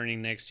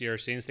returning next year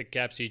since the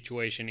cap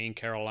situation in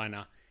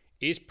Carolina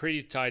is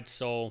pretty tight,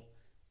 so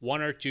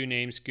 1 or 2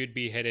 names could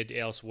be headed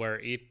elsewhere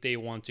if they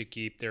want to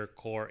keep their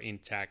core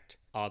intact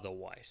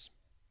otherwise.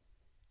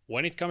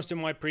 When it comes to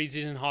my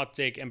preseason hot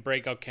take and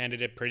breakout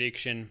candidate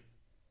prediction,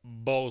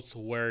 both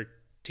were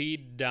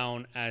teed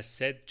down as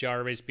Seth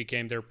Jarvis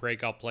became their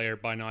breakout player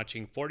by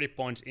notching 40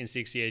 points in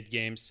 68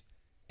 games,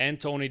 and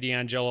Tony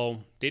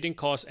DeAngelo didn't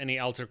cause any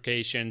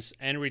altercations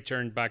and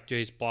returned back to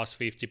his plus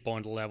 50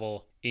 point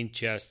level in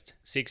just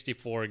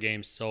 64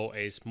 games, so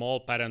a small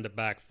pat on the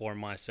back for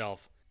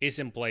myself is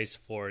in place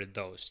for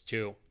those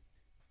two.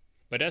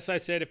 But as I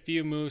said, a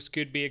few moves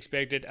could be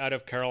expected out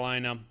of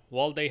Carolina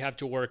while they have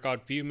to work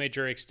out few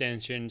major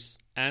extensions,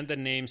 and the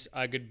names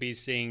I could be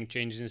seeing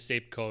changing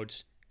zip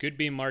codes could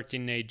be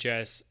Martin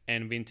Necas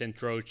and Vincent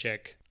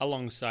Trocheck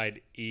alongside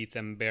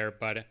Ethan Bear,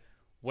 but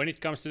when it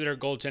comes to their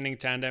goaltending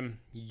tandem,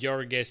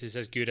 your guess is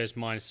as good as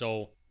mine,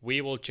 so we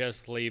will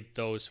just leave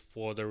those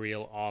for the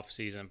real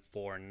offseason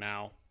for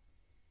now.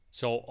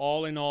 So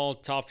all in all,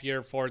 tough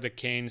year for the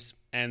Canes,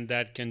 and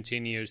that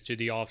continues to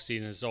the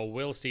offseason, so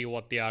we'll see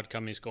what the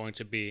outcome is going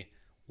to be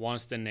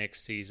once the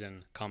next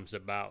season comes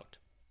about.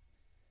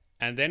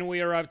 And then we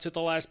arrive to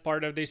the last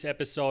part of this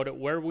episode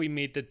where we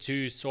meet the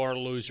 2 sore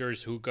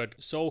losers who got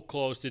so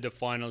close to the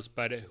finals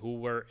but who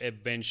were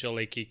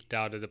eventually kicked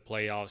out of the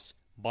playoffs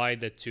by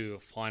the 2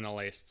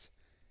 finalists.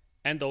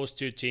 And those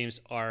 2 teams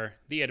are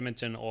the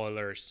Edmonton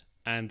Oilers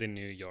and the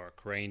New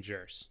York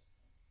Rangers.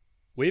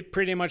 We've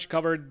pretty much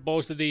covered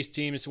both of these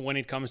teams when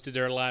it comes to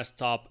their last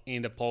stop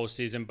in the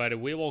postseason, but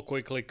we will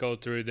quickly go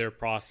through their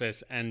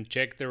process and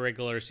check the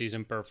regular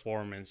season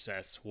performance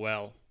as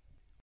well.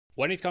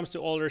 When it comes to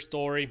Oilers'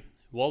 story,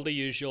 well, the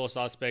usual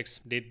suspects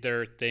did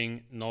their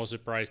thing, no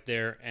surprise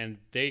there, and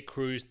they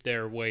cruised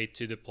their way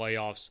to the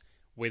playoffs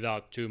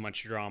without too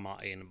much drama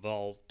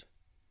involved.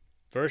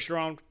 First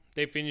round,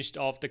 they finished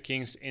off the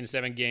Kings in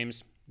 7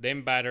 games,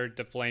 then battered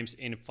the Flames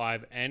in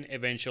 5 and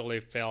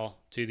eventually fell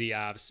to the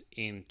Avs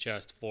in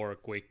just 4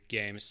 quick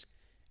games,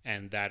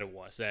 and that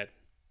was it.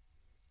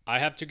 I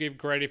have to give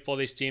credit for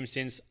this team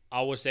since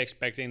I was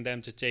expecting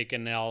them to take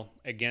an L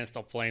against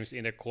the Flames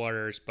in the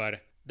quarters,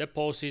 but the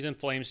postseason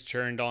Flames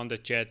turned on the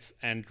Jets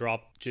and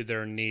dropped to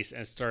their knees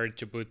and started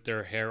to put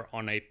their hair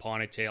on a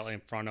ponytail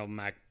in front of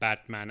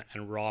Batman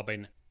and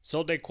Robin,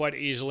 so they quite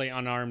easily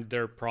unarmed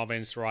their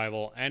province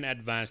rival and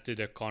advanced to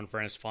the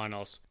conference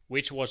finals,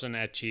 which was an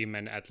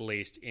achievement at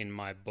least in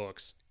my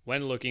books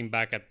when looking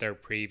back at their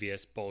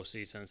previous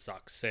postseason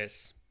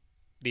success.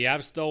 The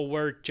Avs though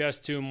were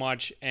just too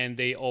much and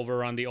they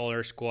overrun the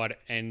Oilers squad,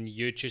 and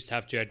you just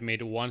have to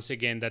admit once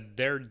again that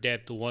their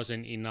depth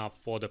wasn't enough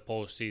for the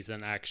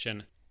postseason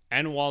action,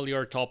 And while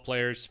your top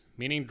players,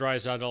 meaning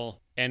Draisaitl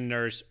and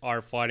Nurse,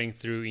 are fighting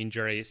through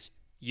injuries,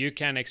 you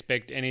can't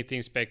expect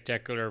anything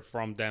spectacular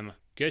from them,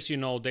 because you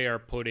know they are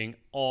putting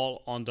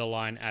all on the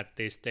line at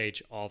this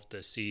stage of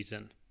the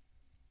season.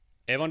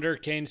 Evander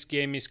Kane's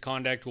game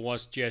misconduct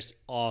was just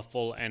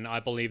awful, and I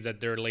believe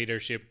that their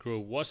leadership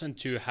group wasn't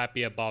too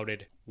happy about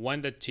it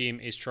when the team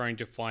is trying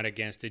to fight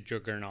against the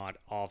juggernaut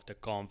of the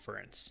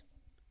conference.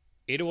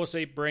 It was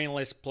a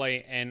brainless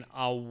play, and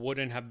I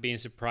wouldn't have been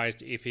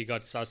surprised if he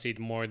got sussied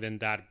more than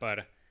that,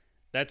 but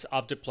that's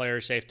up to player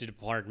safety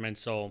department,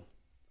 so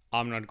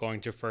I'm not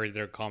going to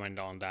further comment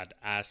on that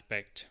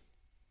aspect.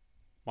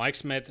 Mike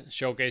Smith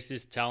showcased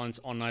his talents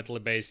on a nightly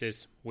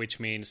basis, which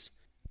means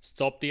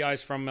stop the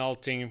ice from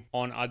melting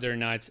on other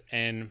nights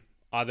and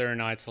other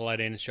nights let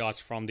in shots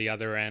from the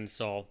other end,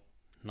 so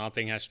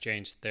nothing has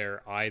changed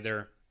there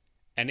either.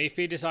 And if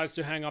he decides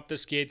to hang up the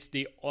skates,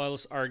 the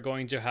Oils are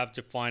going to have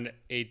to find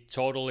a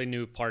totally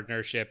new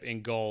partnership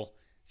in goal,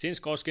 since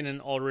Koskinen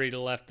already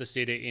left the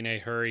city in a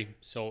hurry,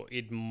 so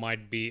it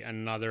might be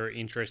another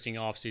interesting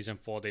offseason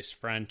for this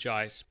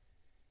franchise.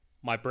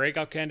 My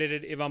breakout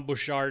candidate Ivan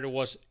Bouchard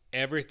was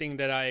everything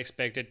that I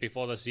expected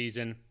before the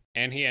season,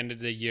 and he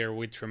ended the year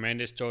with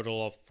tremendous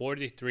total of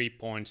 43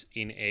 points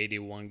in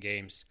 81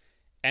 games,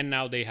 and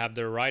now they have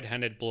the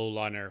right-handed blue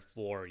liner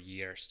for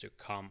years to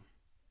come.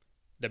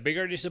 The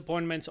bigger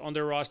disappointments on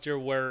the roster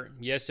were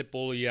Jesse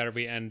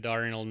Puljujärvi and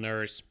Darnell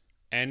Nurse,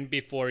 and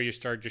before you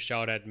start to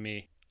shout at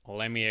me,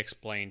 let me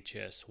explain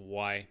just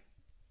why.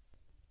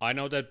 I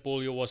know that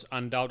Pulju was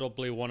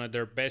undoubtedly one of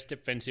their best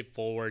defensive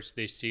forwards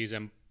this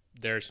season,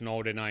 there's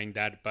no denying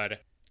that,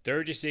 but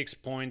 36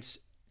 points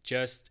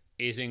just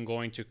isn't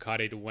going to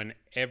cut it when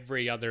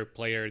every other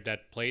player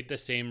that played the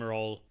same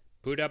role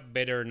put up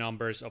better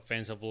numbers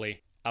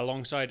offensively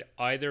alongside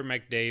either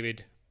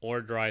McDavid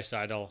or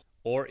Draisaitl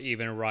or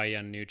even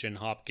Ryan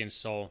Nugent-Hopkins,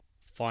 so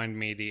find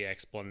me the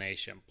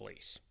explanation,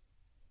 please.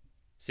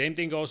 Same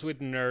thing goes with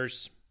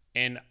Nurse,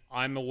 and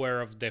I'm aware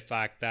of the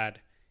fact that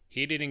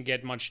he didn't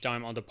get much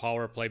time on the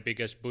power play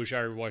because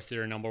Bouchard was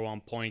their number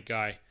one point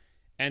guy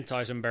and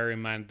Tyson Barrie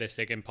manned the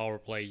second power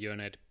play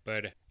unit,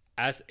 but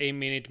as a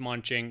minute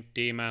munching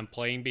D-man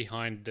playing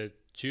behind the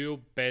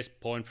two best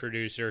point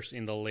producers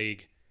in the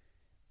league,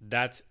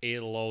 that's a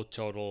low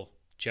total,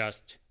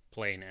 just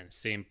plain and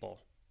simple.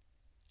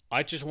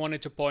 I just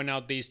wanted to point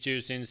out these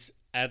two since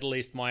at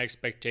least my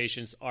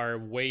expectations are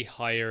way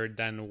higher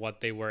than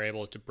what they were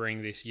able to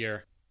bring this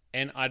year.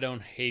 And I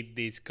don't hate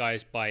these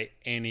guys by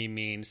any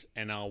means,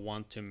 and I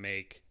want to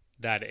make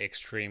that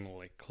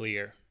extremely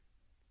clear.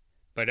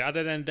 But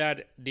other than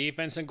that,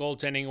 defense and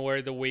goaltending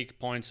were the weak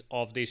points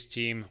of this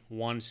team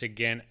once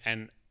again.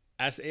 And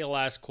as a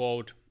last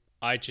quote,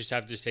 I just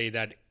have to say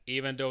that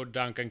even though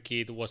Duncan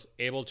Keith was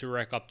able to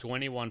rack up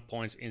 21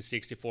 points in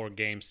 64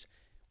 games,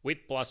 with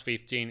plus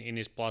 15 in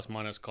his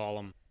plus-minus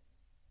column,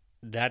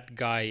 that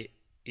guy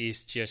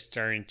is just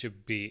starting to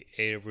be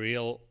a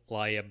real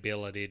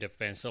liability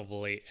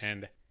defensively.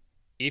 And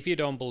if you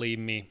don't believe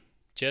me,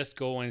 just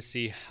go and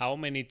see how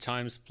many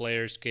times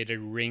players skated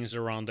rings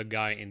around the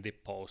guy in the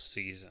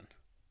postseason.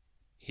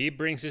 He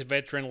brings his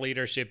veteran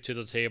leadership to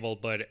the table,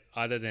 but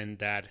other than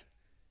that,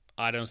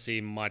 I don't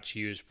see much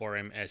use for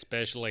him,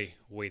 especially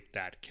with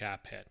that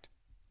cap hit.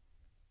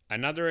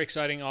 Another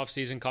exciting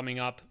offseason coming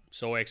up,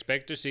 so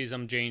expect to see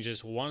some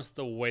changes once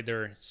the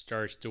weather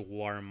starts to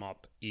warm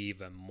up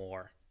even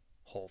more,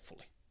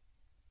 hopefully.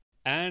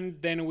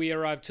 And then we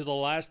arrive to the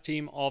last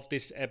team of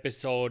this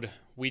episode,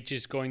 which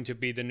is going to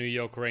be the New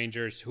York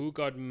Rangers, who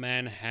got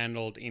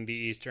manhandled in the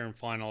Eastern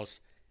Finals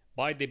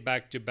by the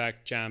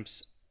back-to-back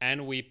champs,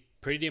 and we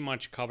pretty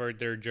much covered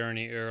their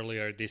journey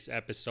earlier this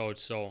episode,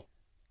 so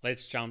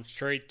let's jump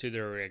straight to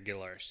the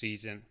regular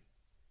season.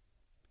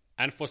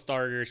 And for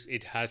starters,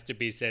 it has to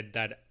be said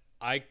that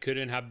I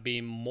couldn't have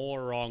been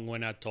more wrong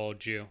when I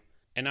told you,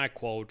 and I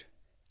quote,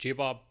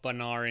 Jiba,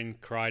 Panarin,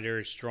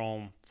 Kreider,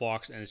 Strome,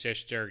 Fox, and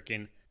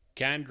Shesterkin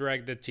can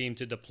drag the team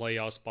to the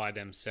playoffs by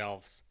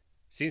themselves,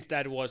 since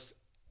that was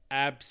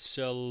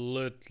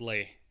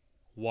absolutely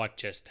what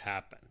just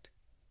happened.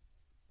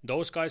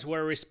 Those guys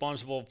were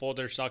responsible for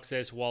their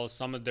success, while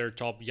some of their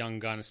top young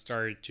guns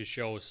started to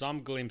show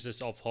some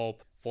glimpses of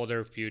hope for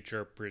their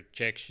future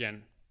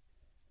projection.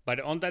 But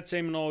on that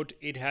same note,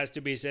 it has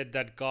to be said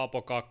that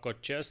Kaapo Kakko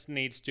just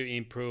needs to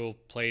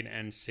improve, plain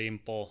and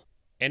simple.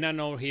 And I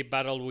know he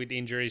battled with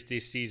injuries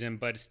this season,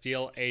 but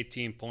still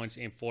 18 points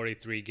in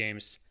 43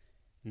 games.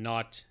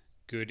 Not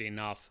good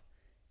enough.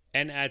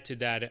 And add to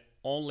that,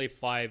 only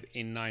 5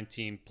 in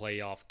 19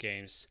 playoff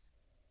games.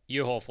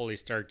 You hopefully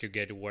start to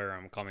get where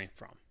I'm coming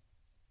from.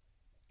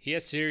 He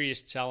has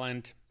serious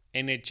talent,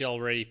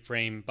 NHL-ready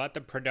frame, but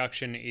the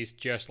production is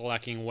just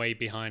lacking way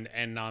behind,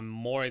 and I'm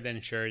more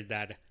than sure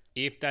that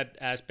if that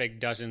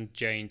aspect doesn't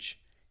change,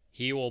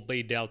 he will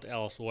be dealt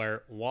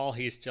elsewhere while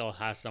he still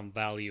has some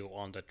value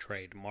on the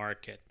trade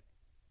market.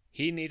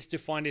 He needs to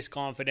find his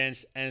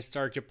confidence and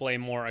start to play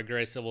more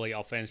aggressively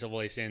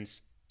offensively,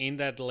 since in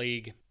that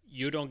league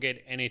you don't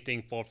get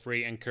anything for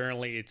free, and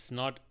currently it's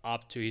not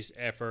up to his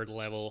effort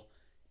level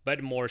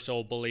but more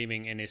so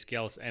believing in his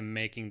skills and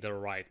making the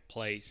right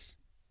plays.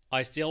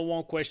 I still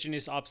won't question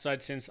his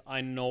upside since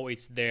I know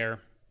it's there,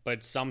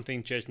 but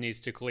something just needs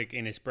to click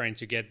in his brain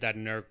to get that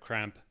nerve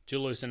cramp to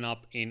loosen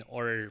up in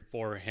order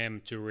for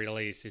him to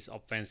release his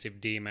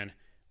offensive demon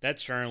that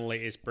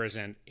certainly is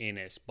present in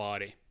his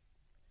body.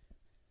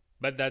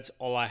 But that's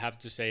all I have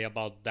to say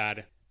about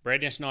that.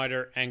 Braden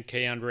Snyder and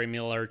Keandre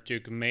Miller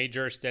took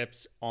major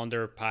steps on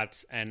their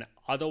paths, and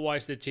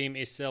otherwise the team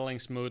is selling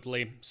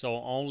smoothly, so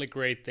only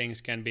great things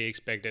can be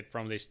expected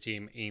from this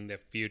team in the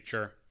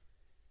future.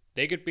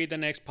 They could be the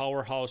next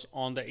powerhouse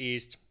on the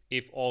East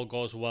if all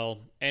goes well,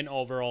 and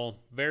overall,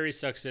 very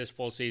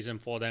successful season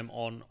for them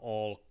on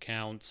all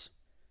counts.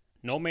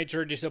 No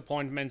major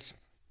disappointments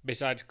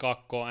besides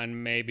Kakko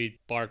and maybe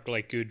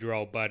Barclay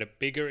Goodrow, but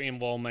bigger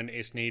involvement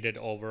is needed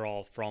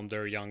overall from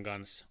their young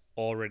guns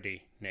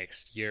already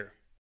next year.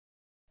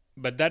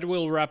 But that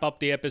will wrap up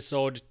the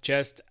episode.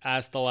 Just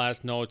as the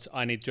last notes,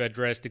 I need to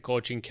address the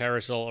coaching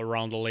carousel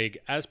around the league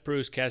as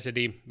Bruce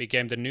Cassidy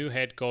became the new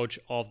head coach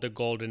of the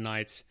Golden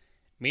Knights.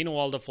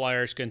 Meanwhile, the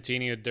Flyers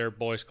continued their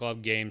boys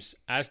club games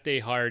as they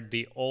hired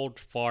the old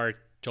fart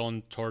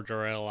John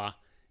Tortorella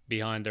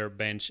behind their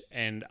bench,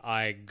 and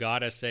I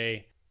gotta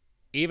say,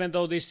 even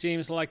though this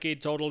seems like a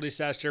total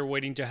disaster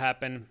waiting to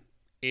happen,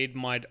 it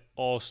might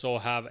also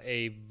have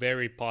a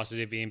very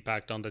positive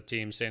impact on the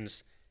team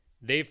since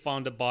they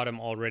found the bottom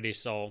already,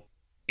 so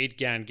it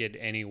can't get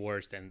any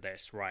worse than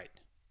this, right?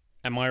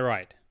 Am I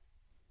right?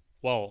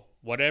 Well,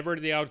 whatever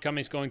the outcome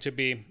is going to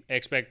be,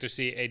 expect to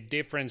see a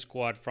different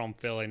squad from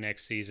Philly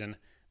next season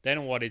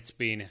than what it's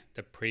been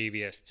the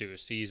previous 2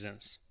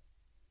 seasons.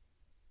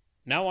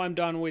 Now I'm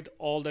done with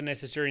all the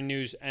necessary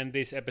news, and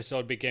this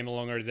episode became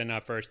longer than I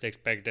first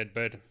expected,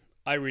 but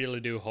I really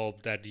do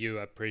hope that you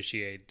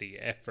appreciate the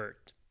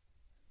effort.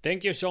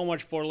 Thank you so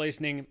much for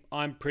listening.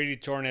 I'm pretty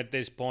torn at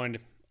this point,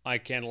 I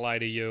can't lie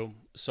to you,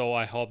 so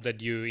I hope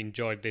that you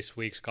enjoyed this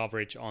week's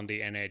coverage on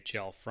the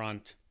NHL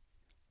front.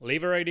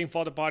 Leave a rating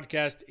for the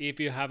podcast if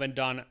you haven't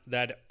done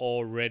that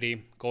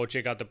already. Go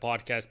check out the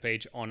podcast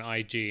page on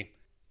IG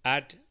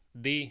at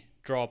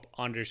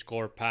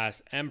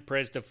 @the_pass and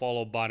press the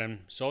follow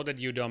button so that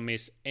you don't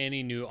miss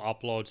any new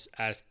uploads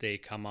as they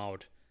come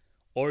out.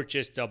 Or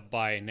just stop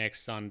by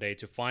next Sunday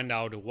to find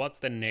out what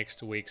the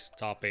next week's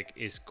topic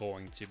is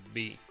going to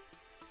be.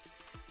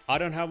 I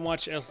don't have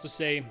much else to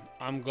say.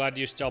 I'm glad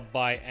you stopped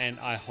by and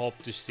I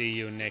hope to see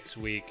you next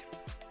week.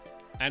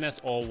 And as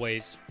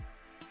always,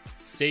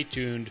 stay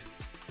tuned,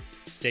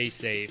 stay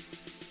safe.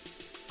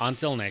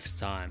 Until next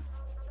time.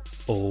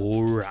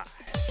 Alright.